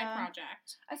your side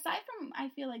project. Aside from, I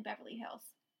feel like Beverly Hills.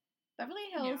 Beverly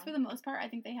Hills, for the most part, I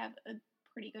think they have a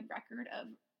pretty good record of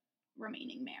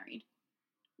remaining married.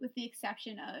 With the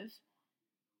exception of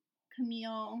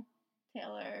Camille,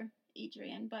 Taylor,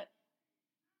 Adrian. But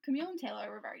Camille and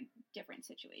Taylor were very different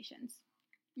situations.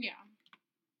 Yeah.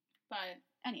 But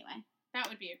anyway. That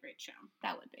would be a great show.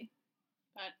 That would be.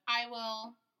 But I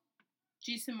will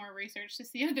do some more research to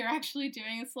see if they're actually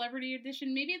doing a celebrity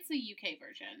edition. Maybe it's the UK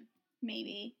version.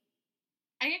 Maybe.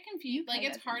 I get confused. Like,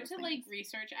 it's hard to, like,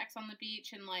 research X on the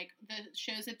Beach and, like, the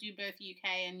shows that do both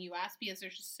UK and US because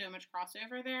there's just so much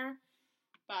crossover there.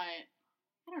 But,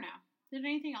 I don't know. Did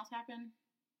anything else happen?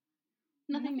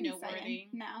 Nothing noteworthy. Exciting.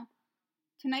 No.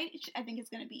 Tonight, I think it's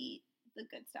going to be the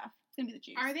good stuff. It's going to be the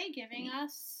juice. Are they giving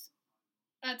us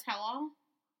a tell-all?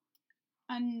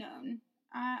 Unknown.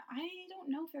 I don't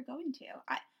know if they're going to.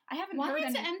 I haven't heard Why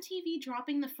is MTV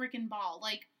dropping the freaking ball?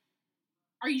 Like,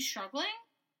 are you struggling?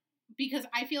 Because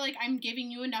I feel like I'm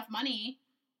giving you enough money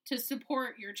to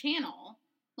support your channel.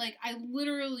 Like, I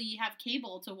literally have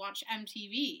cable to watch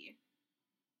MTV.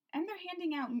 And they're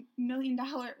handing out $1 million,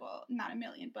 well, not $1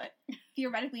 million, but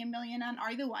theoretically $1 million on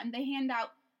Are You the One. They hand out,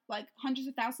 like, hundreds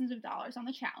of thousands of dollars on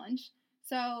the challenge.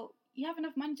 So you have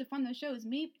enough money to fund those shows.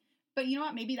 Maybe But you know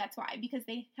what? Maybe that's why, because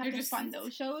they have They're to just fund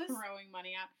those shows. Throwing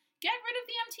money out. Get rid of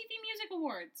the MTV Music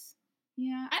Awards.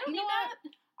 Yeah. I don't need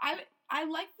that. I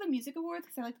like the music awards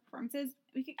because I like the performances.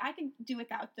 I can do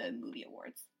without the movie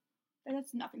awards.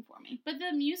 That's nothing for me. But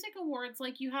the music awards,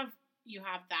 like, you have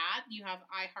that. You have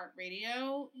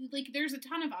iHeartRadio. Like, there's a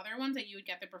ton of other ones that you would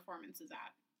get the performances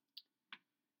at.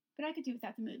 But I could do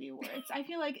without the movie awards. I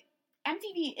feel like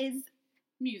MTV is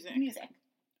music.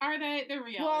 Are they? They're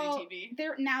reality TV.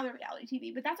 They're reality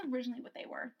TV, but that's originally what they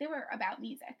were. They were about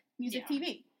music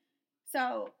TV.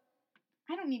 So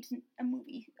I don't need a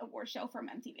movie award show from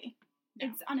MTV. No.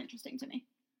 It's uninteresting to me.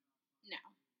 No.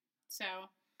 So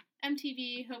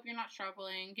MTV, hope you're not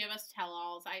struggling. Give us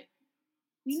tell-alls.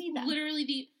 We need them.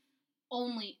 Literally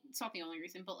it's not the only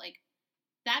reason, but, like,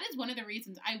 that is one of the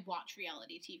reasons I watch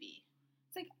reality TV.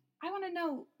 It's like, I want to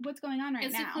know what's going on now.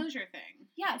 It's a closure thing.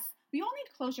 Yes. We all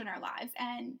need closure in our lives,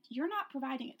 and you're not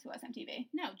providing it to us, MTV.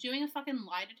 No, doing a fucking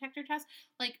lie detector test.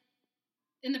 Like,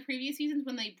 in the previous seasons,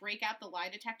 when they break out the lie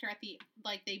detector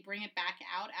they bring it back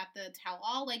out at the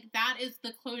tell-all, like, that is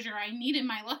the closure I need in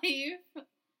my life.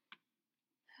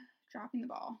 Dropping the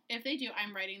ball. If they do,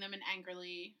 I'm writing them an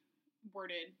angrily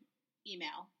worded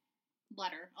email.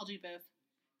 Letter. I'll do both.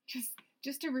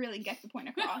 Just to really get the point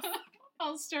across.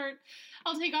 I'll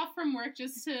take off from work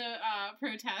just to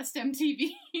protest MTV.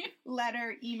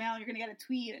 Letter, email, you're going to get a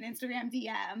tweet, an Instagram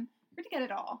DM. We're going to get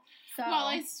it all. So, while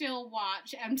I still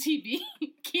watch MTV.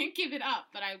 Can't give it up,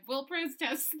 but I will protest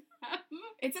them.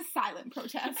 It's a silent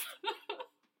protest.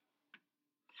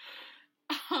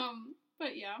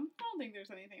 But yeah, I don't think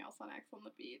there's anything else on X on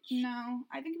the Beach. No,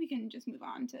 I think we can just move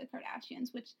on to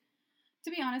Kardashians, which,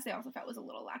 to be honest, I also felt was a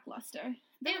little lackluster.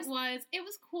 It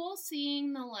was cool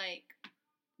seeing the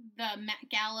Met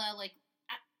Gala, like,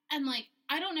 and, like,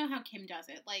 I don't know how Kim does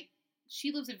it. Like,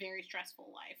 she lives a very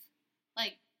stressful life.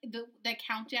 Like, the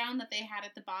countdown that they had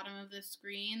at the bottom of the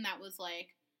screen that was,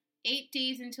 like, 8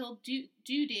 days until due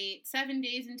date, 7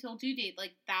 days until due date,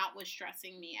 like, that was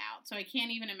stressing me out. So I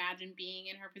can't even imagine being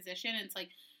in her position. And it's, like,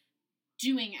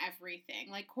 doing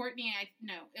everything. Like,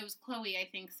 it was Chloe, I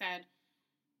think, said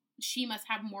she must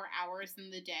have more hours in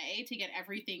the day to get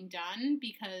everything done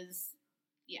because,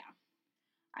 yeah.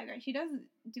 I agree. She does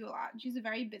do a lot. She's a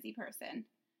very busy person.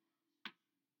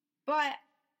 But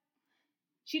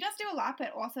she does do a lot,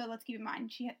 but also, let's keep in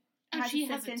mind, she has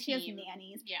assistants, she has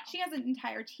nannies. Yeah. She has an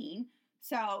entire team.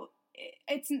 So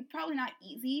it's probably not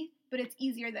easy, but it's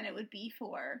easier than it would be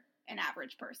for an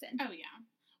average person. Oh, yeah.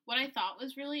 What I thought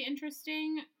was really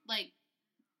interesting, like,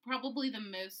 probably the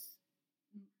most,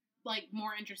 like,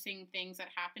 more interesting things that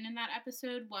happened in that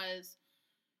episode was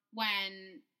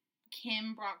when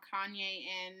Kim brought Kanye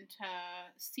in to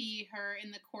see her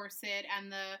in the corset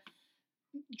and the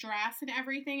dress and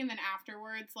everything, and then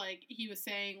afterwards, like, he was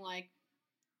saying, like,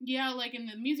 yeah, like, in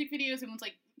the music videos, and was,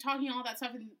 like, talking all that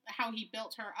stuff and how he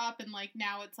built her up, and, like,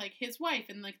 now it's, like, his wife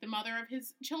and, like, the mother of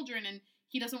his children, and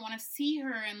he doesn't want to see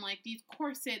her in, like, these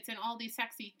corsets and all these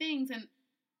sexy things, and,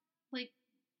 like,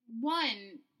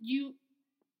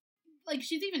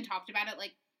 she's even talked about it,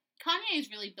 like, Kanye has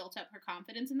really built up her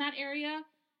confidence in that area,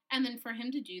 and then for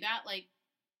him to do that, like,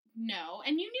 no,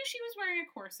 and you knew she was wearing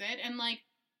a corset, and, like,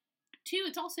 two,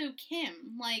 it's also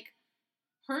Kim, like,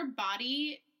 her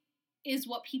body is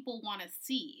what people want to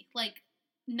see. Like,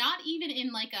 not even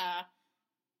in, like, a,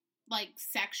 like,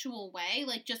 sexual way.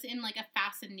 Like, just in, like, a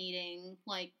fascinating,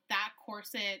 like, that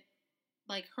corset,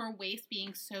 like, her waist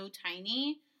being so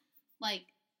tiny, like,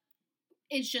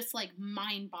 it's just, like,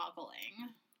 mind-boggling.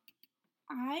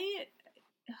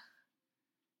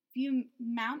 The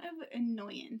amount of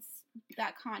annoyance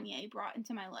that Kanye brought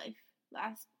into my life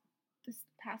this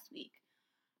past week,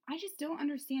 I just don't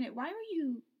understand it. Why were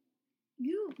you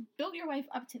built your wife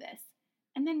up to this,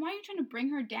 and then why are you trying to bring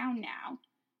her down now?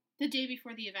 The day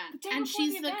before the event. And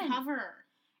she's the cover.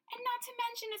 And not to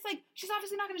mention, it's like, she's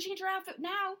obviously not going to change her outfit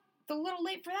now. It's a little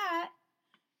late for that.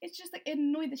 It's just, like, it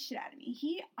annoyed the shit out of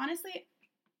me. Honestly,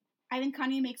 I think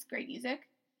Kanye makes great music.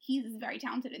 He's very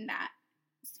talented in that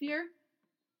sphere.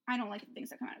 I don't like the things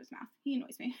that come out of his mouth. He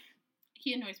annoys me.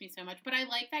 He annoys me so much. But I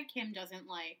like that Kim doesn't,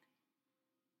 like,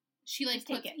 she, like,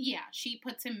 she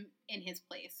puts him in his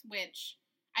place, which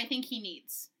I think he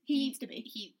needs. He needs to be.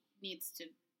 He needs to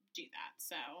do that,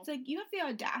 so. It's like, you have the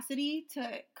audacity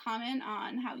to comment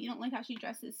on how you don't like how she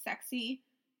dresses sexy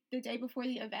the day before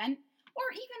the event, or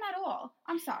even at all.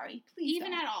 I'm sorry. Please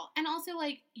Even at all. And also,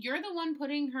 like, you're the one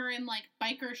putting her in, like,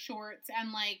 biker shorts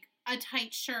and, like, a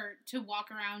tight shirt to walk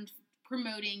around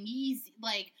promoting Yeezy.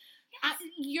 Like, yes.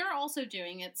 You're also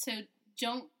doing it, so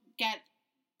don't get,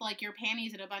 like, your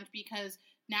panties in a bunch because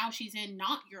now she's in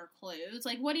not your clothes.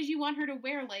 Like, what did you want her to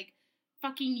wear? Like,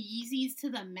 fucking Yeezys to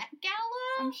the Met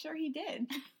Gala? I'm sure he did.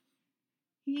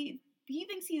 He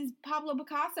thinks he's Pablo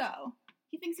Picasso.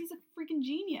 He thinks he's a freaking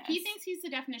genius. He thinks he's the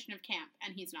definition of camp,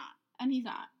 and he's not. And he's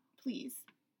not. Please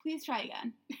try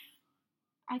again.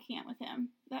 I can't with him.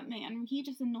 That man, he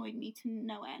just annoyed me to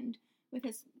no end with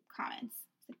his comments.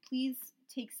 So please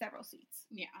take several seats.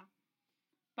 Yeah.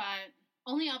 But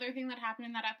only other thing that happened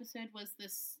in that episode was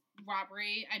this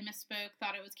robbery. I misspoke,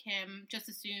 thought it was Kim. Just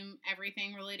assume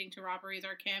everything relating to robberies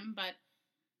are Kim. But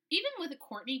even with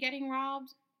Courtney getting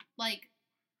robbed, like,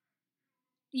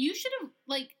 you should have,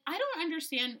 like, I don't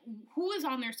understand who is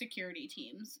on their security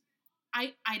teams.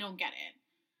 I don't get it.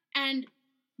 And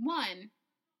one,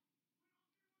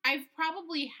 I've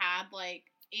probably had, like,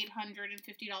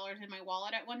 $850 in my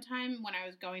wallet at one time when I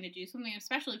was going to do something,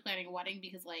 especially planning a wedding,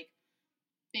 because, like,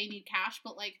 they need cash.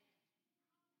 But, like,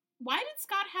 why did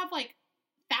Scott have, like,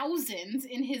 thousands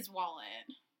in his wallet?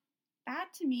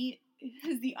 That, to me,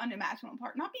 is the unimaginable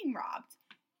part. Not being robbed.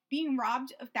 Being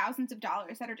robbed of thousands of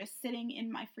dollars that are just sitting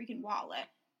in my freaking wallet.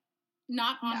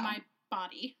 Not on my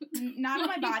body. Not on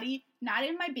my body. Not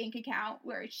in my bank account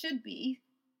where it should be,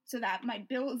 so that my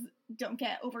bills don't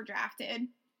get overdrafted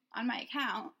on my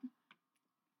account.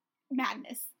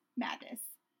 Madness.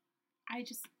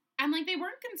 And, like, they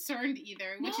weren't concerned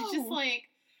either, which is just, like,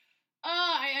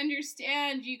 oh, I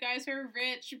understand you guys are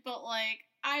rich, but, like,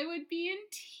 I would be in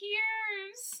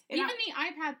tears. Even the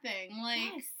iPad thing, like,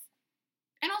 yes.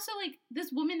 And also, like,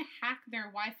 this woman hacked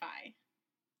their Wi-Fi.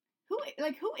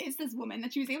 Who is this woman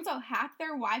that she was able to hack their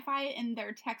Wi-Fi and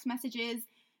their text messages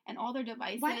and all their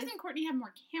devices? Why doesn't Courtney have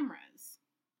more cameras?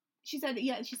 She said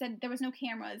there was no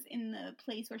cameras in the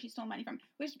place where she stole money from,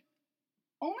 which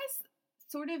almost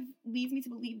sort of leads me to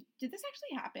believe, did this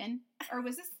actually happen? Or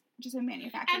was this just a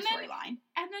manufactured storyline?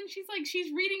 And then she's like,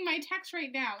 she's reading my text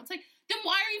right now. It's like, then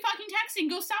why are you fucking texting?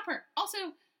 Go stop her.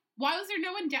 Also, why was there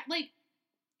no one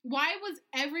why was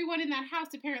everyone in that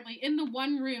house apparently in the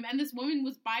one room, and this woman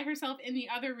was by herself in the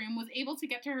other room, was able to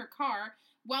get to her car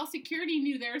while security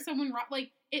knew there was someone,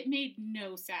 like, it made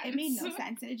no sense. It made no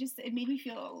sense. It made me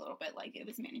feel a little bit like it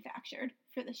was manufactured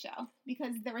for the show,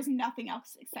 because there was nothing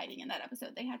else exciting in that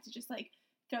episode. They had to just, like,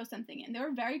 throw something in. They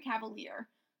were very cavalier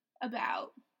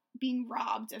about being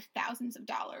robbed of thousands of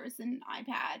dollars and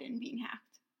iPad and being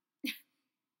hacked.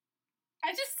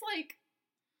 I just, like...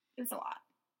 It was a lot.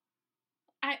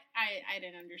 I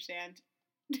didn't understand.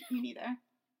 Me neither.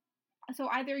 So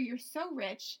either you're so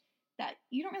rich that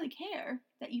you don't really care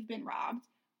that you've been robbed,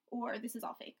 or this is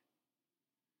all fake.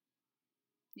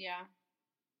 Yeah.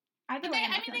 Either but way,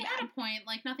 they had a point.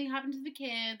 Like, nothing happened to the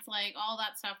kids, like, all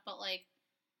that stuff, but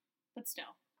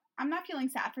still. I'm not feeling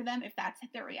sad for them if that's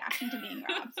their reaction to being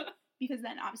robbed. Because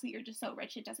then, obviously, you're just so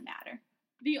rich, it doesn't matter.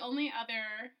 The only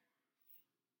other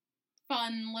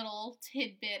fun little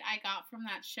tidbit I got from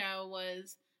that show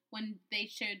was when they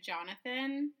showed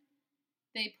Jonathan,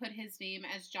 they put his name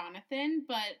as Jonathan,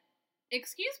 but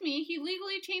excuse me, he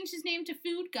legally changed his name to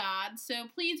Food God, so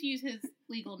please use his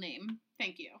legal name.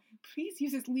 Thank you. Please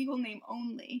use his legal name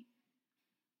only.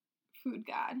 Food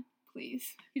God, please.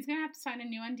 He's gonna have to sign a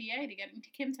new NDA to get into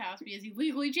Kim's house because he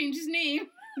legally changed his name.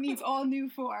 He needs all new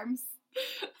forms.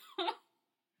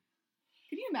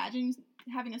 Can you imagine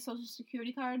having a social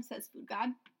security card that says Food God?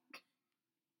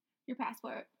 Your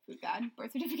passport, Food God.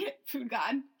 Birth certificate, Food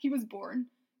God. He was born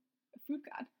a Food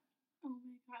God. Oh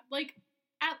my god. Like,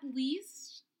 at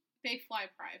least they fly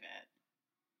private.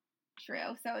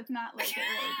 True. So it's not like it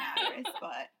really matters,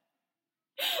 but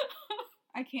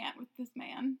I can't with this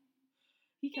man.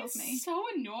 He kills me. He's so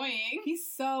annoying.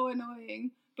 He's so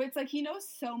annoying. But it's like he knows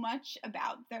so much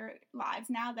about their lives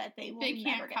now that they will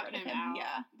never get rid of him. Out.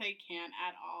 Yeah. They can't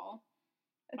at all.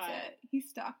 That's it. He's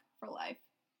stuck for life.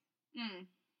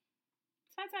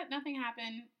 Besides that, nothing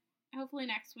happened. Hopefully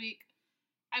next week.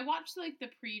 I watched, like, the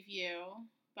preview,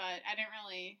 but I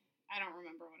don't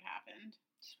remember what happened.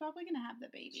 She's probably gonna have the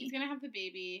baby. She's gonna have the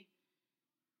baby.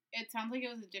 It sounds like it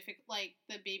was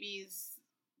the baby's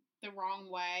the wrong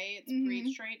way. It's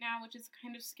breached right now, which is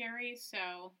kind of scary,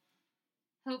 so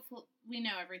hopefully, we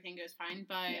know everything goes fine,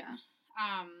 but yeah.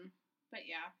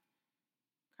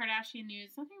 Kardashian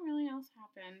news, nothing really else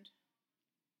happened.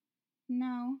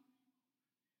 No.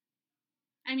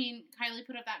 I mean, Kylie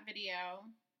put up that video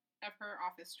of her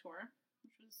office tour,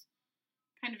 which was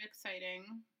kind of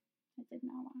exciting. I did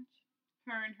not watch.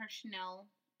 Her in her Chanel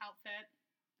outfit.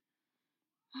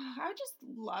 I would just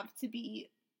love to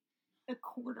be a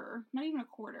quarter, not even a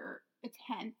quarter, a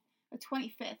 10th, a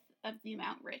 25th of the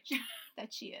amount rich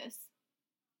that she is.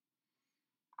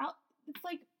 It's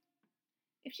like,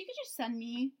 if she could just send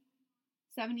me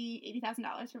 $70,000,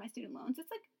 $80,000 for my student loans,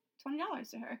 it's like $20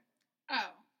 to her.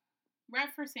 Oh.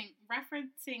 referencing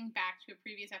back to a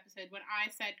previous episode when I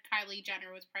said Kylie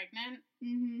Jenner was pregnant,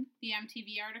 the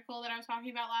MTV article that I was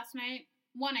talking about last night,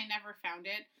 one, I never found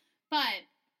it, but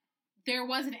there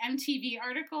was an MTV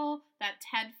article that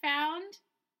Ted found.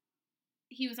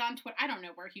 He was on Twitter. I don't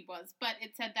know where he was, but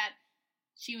it said that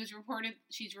she's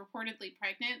reportedly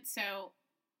pregnant, so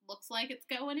looks like it's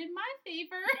going in my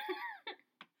favor.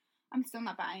 I'm still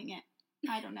not buying it.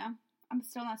 I don't know. I'm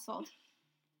still not sold.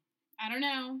 I don't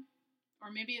know. Or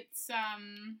maybe it's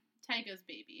Tyga's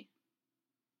baby.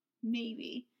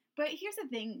 Maybe. But here's the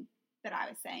thing that I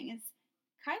was saying is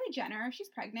Kylie Jenner, if she's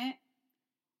pregnant,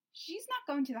 she's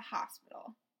not going to the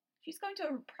hospital. She's going to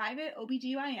a private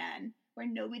OBGYN where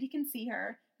nobody can see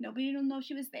her. Nobody will know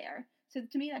she was there. So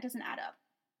to me, that doesn't add up.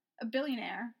 A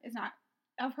billionaire is not,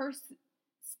 of her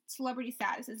celebrity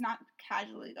status, is not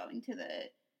casually going to the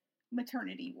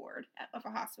maternity ward of a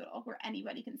hospital where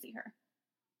anybody can see her.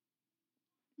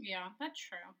 Yeah, that's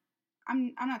true.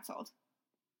 I'm not sold.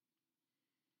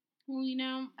 Well, you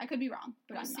know, I could be wrong,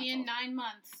 but we'll I'm not see sold. in 9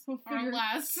 months or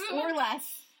less. Or less.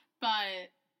 But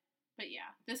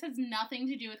yeah, this has nothing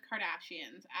to do with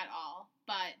Kardashians at all.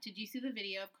 But did you see the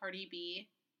video of Cardi B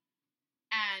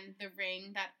and the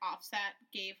ring that Offset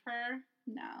gave her?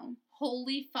 No.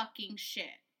 Holy fucking shit.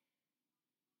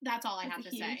 That's all I have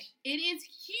to say. It is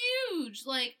huge.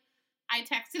 Like, I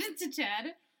texted it to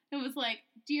Ted and was like,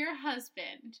 "Dear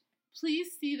husband, please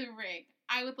see the ring.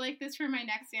 I would like this for my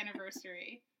next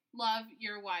anniversary. Love,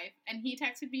 your wife." And he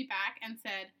texted me back and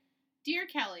said, "Dear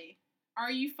Kelly, are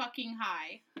you fucking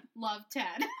high? Love,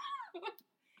 Ted."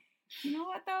 You know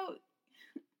what, though?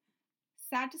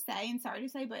 Sad to say and sorry to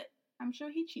say, but I'm sure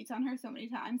he cheats on her so many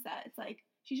times that it's like,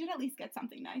 she should at least get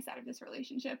something nice out of this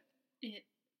relationship. It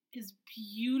is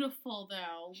beautiful,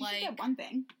 though. She should get one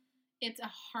thing. It's a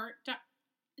heart...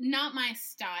 not my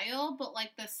style, but,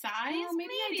 like, the size,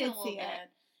 maybe I did see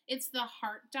it. It's the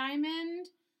heart diamond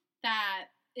that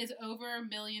is over $1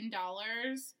 million,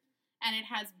 and it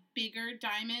has bigger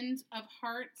diamonds of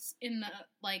hearts in the,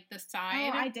 like, the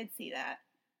side. Oh, I did see that.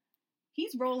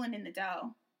 He's rolling in the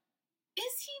dough.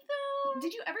 Is he, though?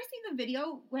 Did you ever see the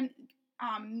video when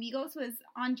Migos was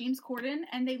on James Corden,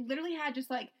 and they literally had just,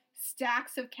 like,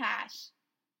 stacks of cash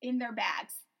in their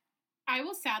bags? I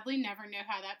will sadly never know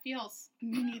how that feels.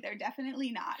 Me neither.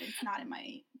 Definitely not. It's not in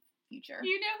my future.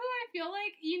 You know who I feel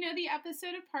like? You know the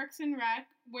episode of Parks and Rec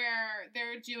where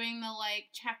they're doing the, like,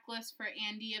 checklist for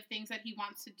Andy of things that he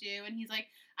wants to do, and he's like,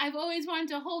 "I've always wanted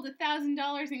to hold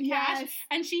 $1,000 in cash,"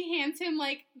 and she hands him,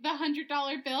 like, the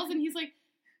 $100 bills, and he's like,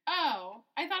 "Oh,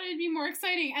 I thought it'd be more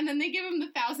exciting," and then they give him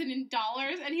the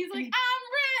 $1,000, and he's like, "I'm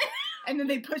rich!" And then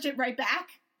they push it right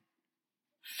back?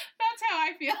 That's how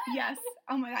I feel. Yes.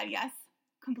 Oh my god, yes.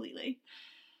 Completely.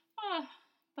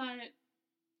 But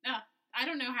I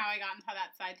don't know how I got into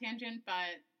that side tangent,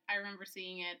 but I remember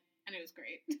seeing it, and it was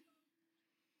great.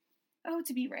 Oh,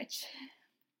 to be rich.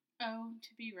 Oh,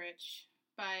 to be rich.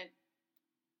 But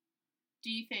do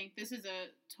you think, this is a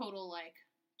total, like,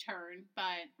 turn,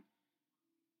 but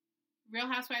Real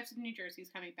Housewives of New Jersey is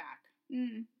coming back.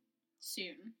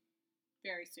 Soon.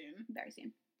 Very soon. Very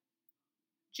soon.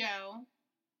 Joe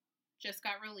just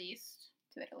got released.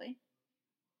 To Italy.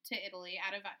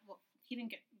 Out of, well, he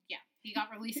didn't get, yeah, he got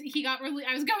released, he got released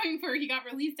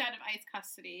out of ICE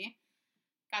custody,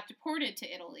 got deported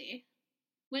to Italy,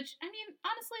 which, I mean,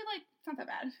 honestly, like, it's not that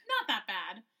bad. Not that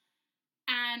bad.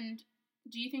 And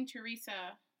do you think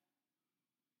Teresa,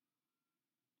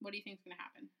 what do you think's going to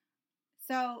happen?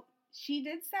 So, she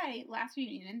did say last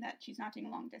reunion that she's not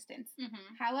doing long distance.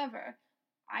 However,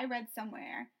 I read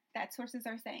somewhere that sources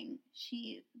are saying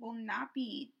she will not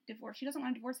be divorced. She doesn't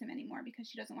want to divorce him anymore because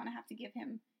she doesn't want to have to give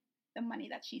him the money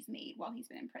that she's made while he's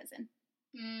been in prison.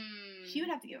 She would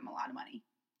have to give him a lot of money.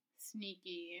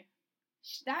 Sneaky.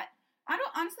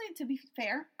 Honestly, to be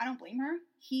fair, I don't blame her.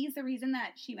 He's the reason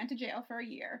that she went to jail for a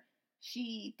year.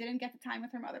 She didn't get the time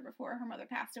with her mother before her mother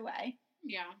passed away.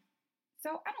 Yeah. So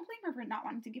I don't blame her for not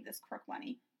wanting to give this crook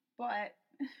money. But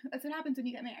that's what happens when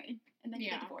you get married and then you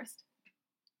get divorced.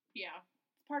 Yeah.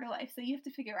 Part of life, so you have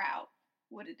to figure out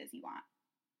what it is you want.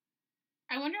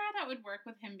 I wonder how that would work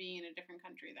with him being in a different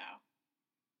country, though.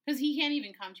 Because he can't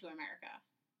even come to America.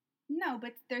 No,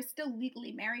 but they're still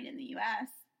legally married in the U.S.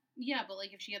 Yeah, but,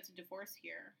 like, if she gets a divorce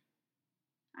here.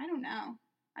 I don't know.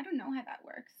 I don't know how that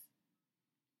works.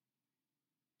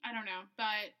 I don't know,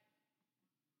 but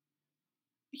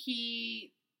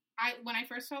when I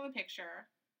first saw the picture,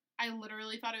 I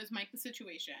literally thought it was Mike the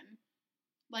Situation.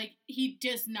 Like, he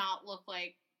does not look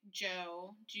like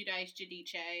Joe Giudice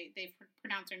Giudice. They've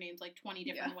pronounced their names like 20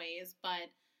 different ways,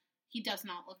 but he does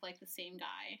not look like the same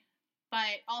guy.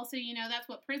 But also, you know, that's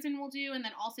what prison will do. And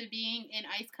then also being in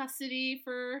ICE custody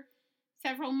for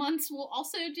several months will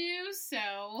also do.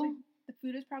 So the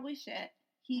food is probably shit.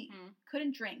 He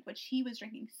couldn't drink, which he was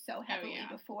drinking so heavily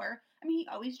before. I mean, he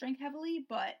always drank heavily,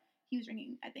 but he was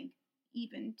drinking, I think,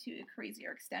 even to a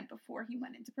crazier extent before he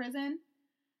went into prison.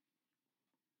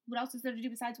 What else is there to do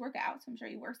besides work out? So I'm sure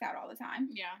he works out all the time.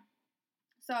 Yeah.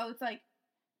 So it's like,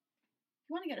 if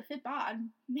you want to get a fit bod,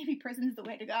 maybe prison's the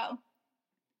way to go.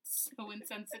 So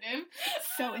insensitive.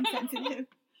 So insensitive.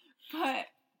 But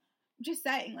just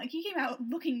saying, like, he came out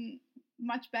looking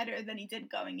much better than he did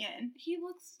going in. He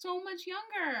looks so much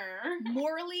younger.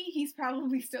 Morally, he's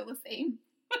probably still the same.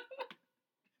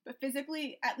 But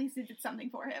physically, at least it did something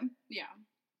for him. Yeah.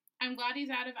 I'm glad he's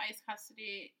out of ICE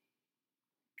custody.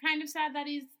 Kind of sad that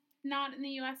he's not in the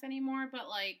U.S. anymore, but,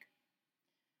 like,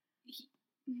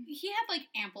 he had, like,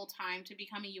 ample time to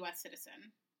become a U.S.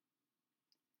 citizen.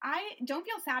 I don't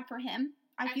feel sad for him.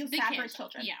 I feel sad for his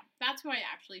children. Yeah, that's who I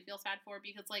actually feel sad for,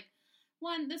 because, like,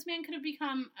 one, this man could have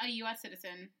become a U.S.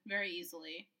 citizen very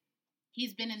easily.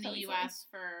 He's been in the U.S.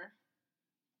 for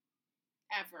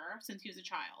ever, since he was a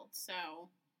child, so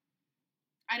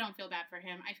I don't feel bad for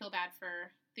him. I feel bad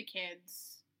for the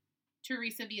kids.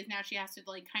 Teresa, because now she has to,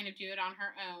 like, kind of do it on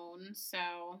her own,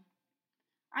 so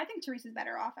I think Teresa's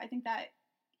better off. I think that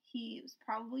he was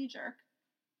probably a jerk.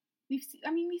 We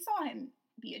saw him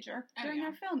be a jerk during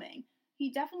their filming.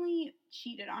 He definitely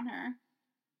cheated on her.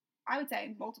 I would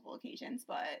say multiple occasions,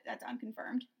 but that's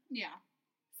unconfirmed. Yeah.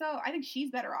 So I think she's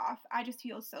better off. I just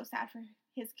feel so sad for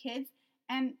his kids.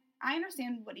 And I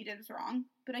understand what he did was wrong,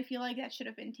 but I feel like that should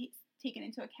have been taken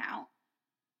into account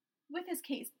with his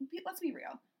case. Let's be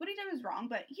real. What he did was wrong,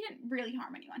 but he didn't really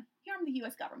harm anyone. He harmed the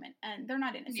U.S. government, and they're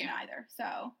not innocent either.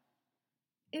 So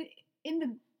in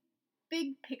the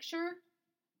big picture,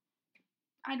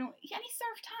 he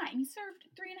served time. He served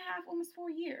 3.5, almost 4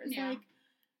 years. Yeah. Like,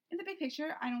 in the big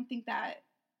picture, I don't think that.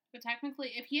 But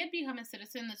technically, if he had become a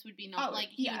citizen, this would be not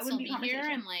he would still be here,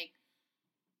 and, like,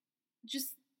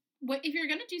 just if you're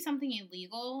gonna do something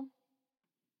illegal,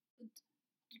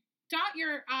 dot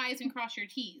your I's and cross your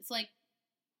T's. Like,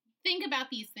 think about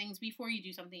these things before you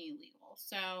do something illegal.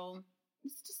 So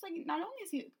it's just like, not only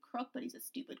is he a crook, but he's a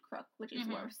stupid crook, which is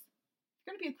worse. If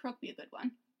you're gonna be a crook, be a good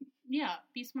one. Yeah,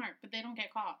 be smart, but they don't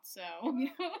get caught, so.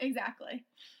 Exactly.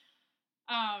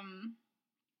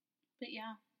 But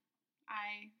yeah,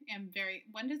 I am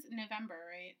when does November,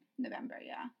 right? November,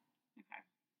 yeah. Okay.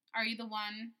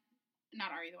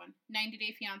 90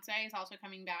 Day Fiancé is also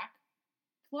coming back.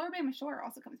 Floribama Shore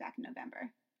also comes back in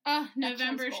November.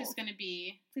 November is just going to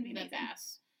be the amazing.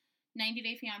 best. 90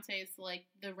 Day Fiancé is like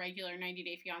the regular 90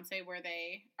 Day Fiancé where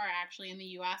they are actually in the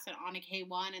U.S. and on a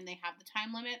K-1 and they have the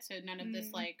time limit, so none of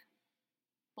this, like,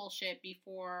 bullshit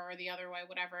before or the other way,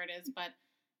 whatever it is, but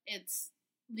it's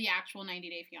the actual 90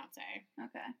 Day Fiancé.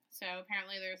 Okay. So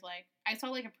apparently there's, like, I saw,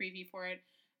 like, a preview for it.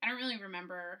 I don't really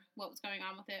remember what was going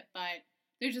on with it, but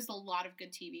there's just a lot of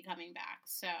good TV coming back,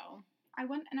 so.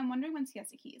 I'm wondering when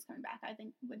Siesta Key is coming back. I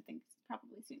would think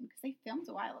probably soon, because they filmed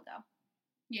a while ago.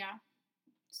 Yeah.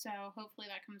 So hopefully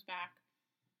that comes back.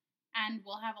 And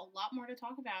we'll have a lot more to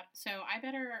talk about. So I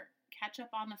better catch up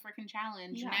on the frickin'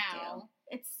 challenge now.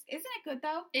 Isn't it good,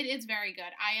 though? It is very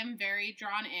good. I am very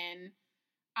drawn in.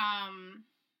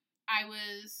 I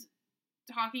was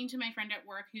talking to my friend at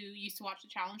work who used to watch the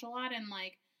challenge a lot, and,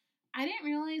 like, I didn't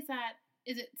realize that,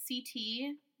 is it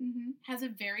CT? Has a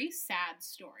very sad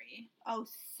story. Oh,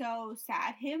 so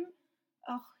sad. Him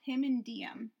and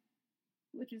Diem,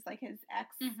 which is, like, his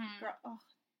ex-girl. Oh,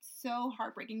 so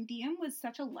heartbreaking. Diem was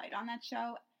such a light on that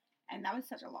show, and that was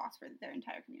such a loss for their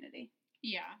entire community.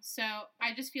 Yeah, so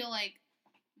I just feel, like,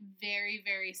 very,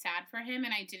 very sad for him,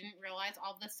 and I didn't realize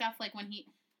all this stuff. Like, when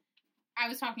I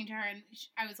was talking to her, and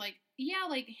I was like, yeah,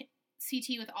 like,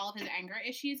 CT with all of his anger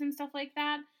issues and stuff like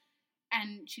that.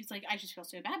 And she's like, I just feel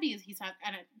so bad because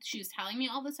she was telling me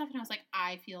all this stuff, and I was like,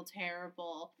 I feel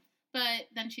terrible. But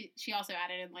then she also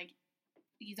added in, like,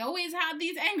 he's always had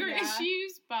these anger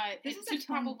issues, but it's just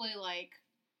probably, like,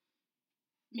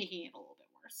 making it a little bit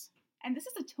worse. And this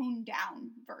is a toned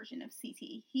down version of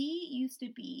CT. He used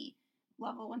to be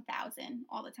level 1000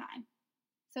 all the time.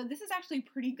 So this is actually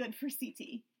pretty good for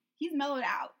CT. He's mellowed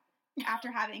out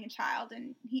after having a child,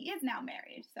 and he is now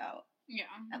married, so yeah,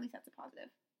 at least that's a positive.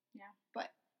 Yeah.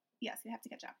 But, yes, you have to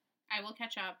catch up. I will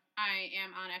catch up. I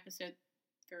am on episode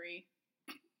 3.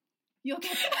 You'll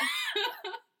get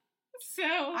there. So.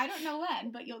 I don't know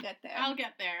when, but you'll get there. I'll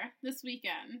get there this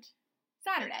weekend.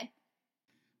 Saturday.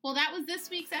 Well, that was this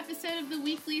week's episode of The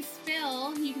Weekly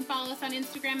Spill. You can follow us on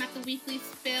Instagram at The Weekly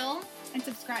Spill. And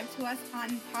subscribe to us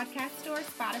on Podcast Store,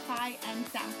 Spotify, and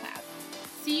SoundCloud.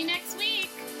 See you next week.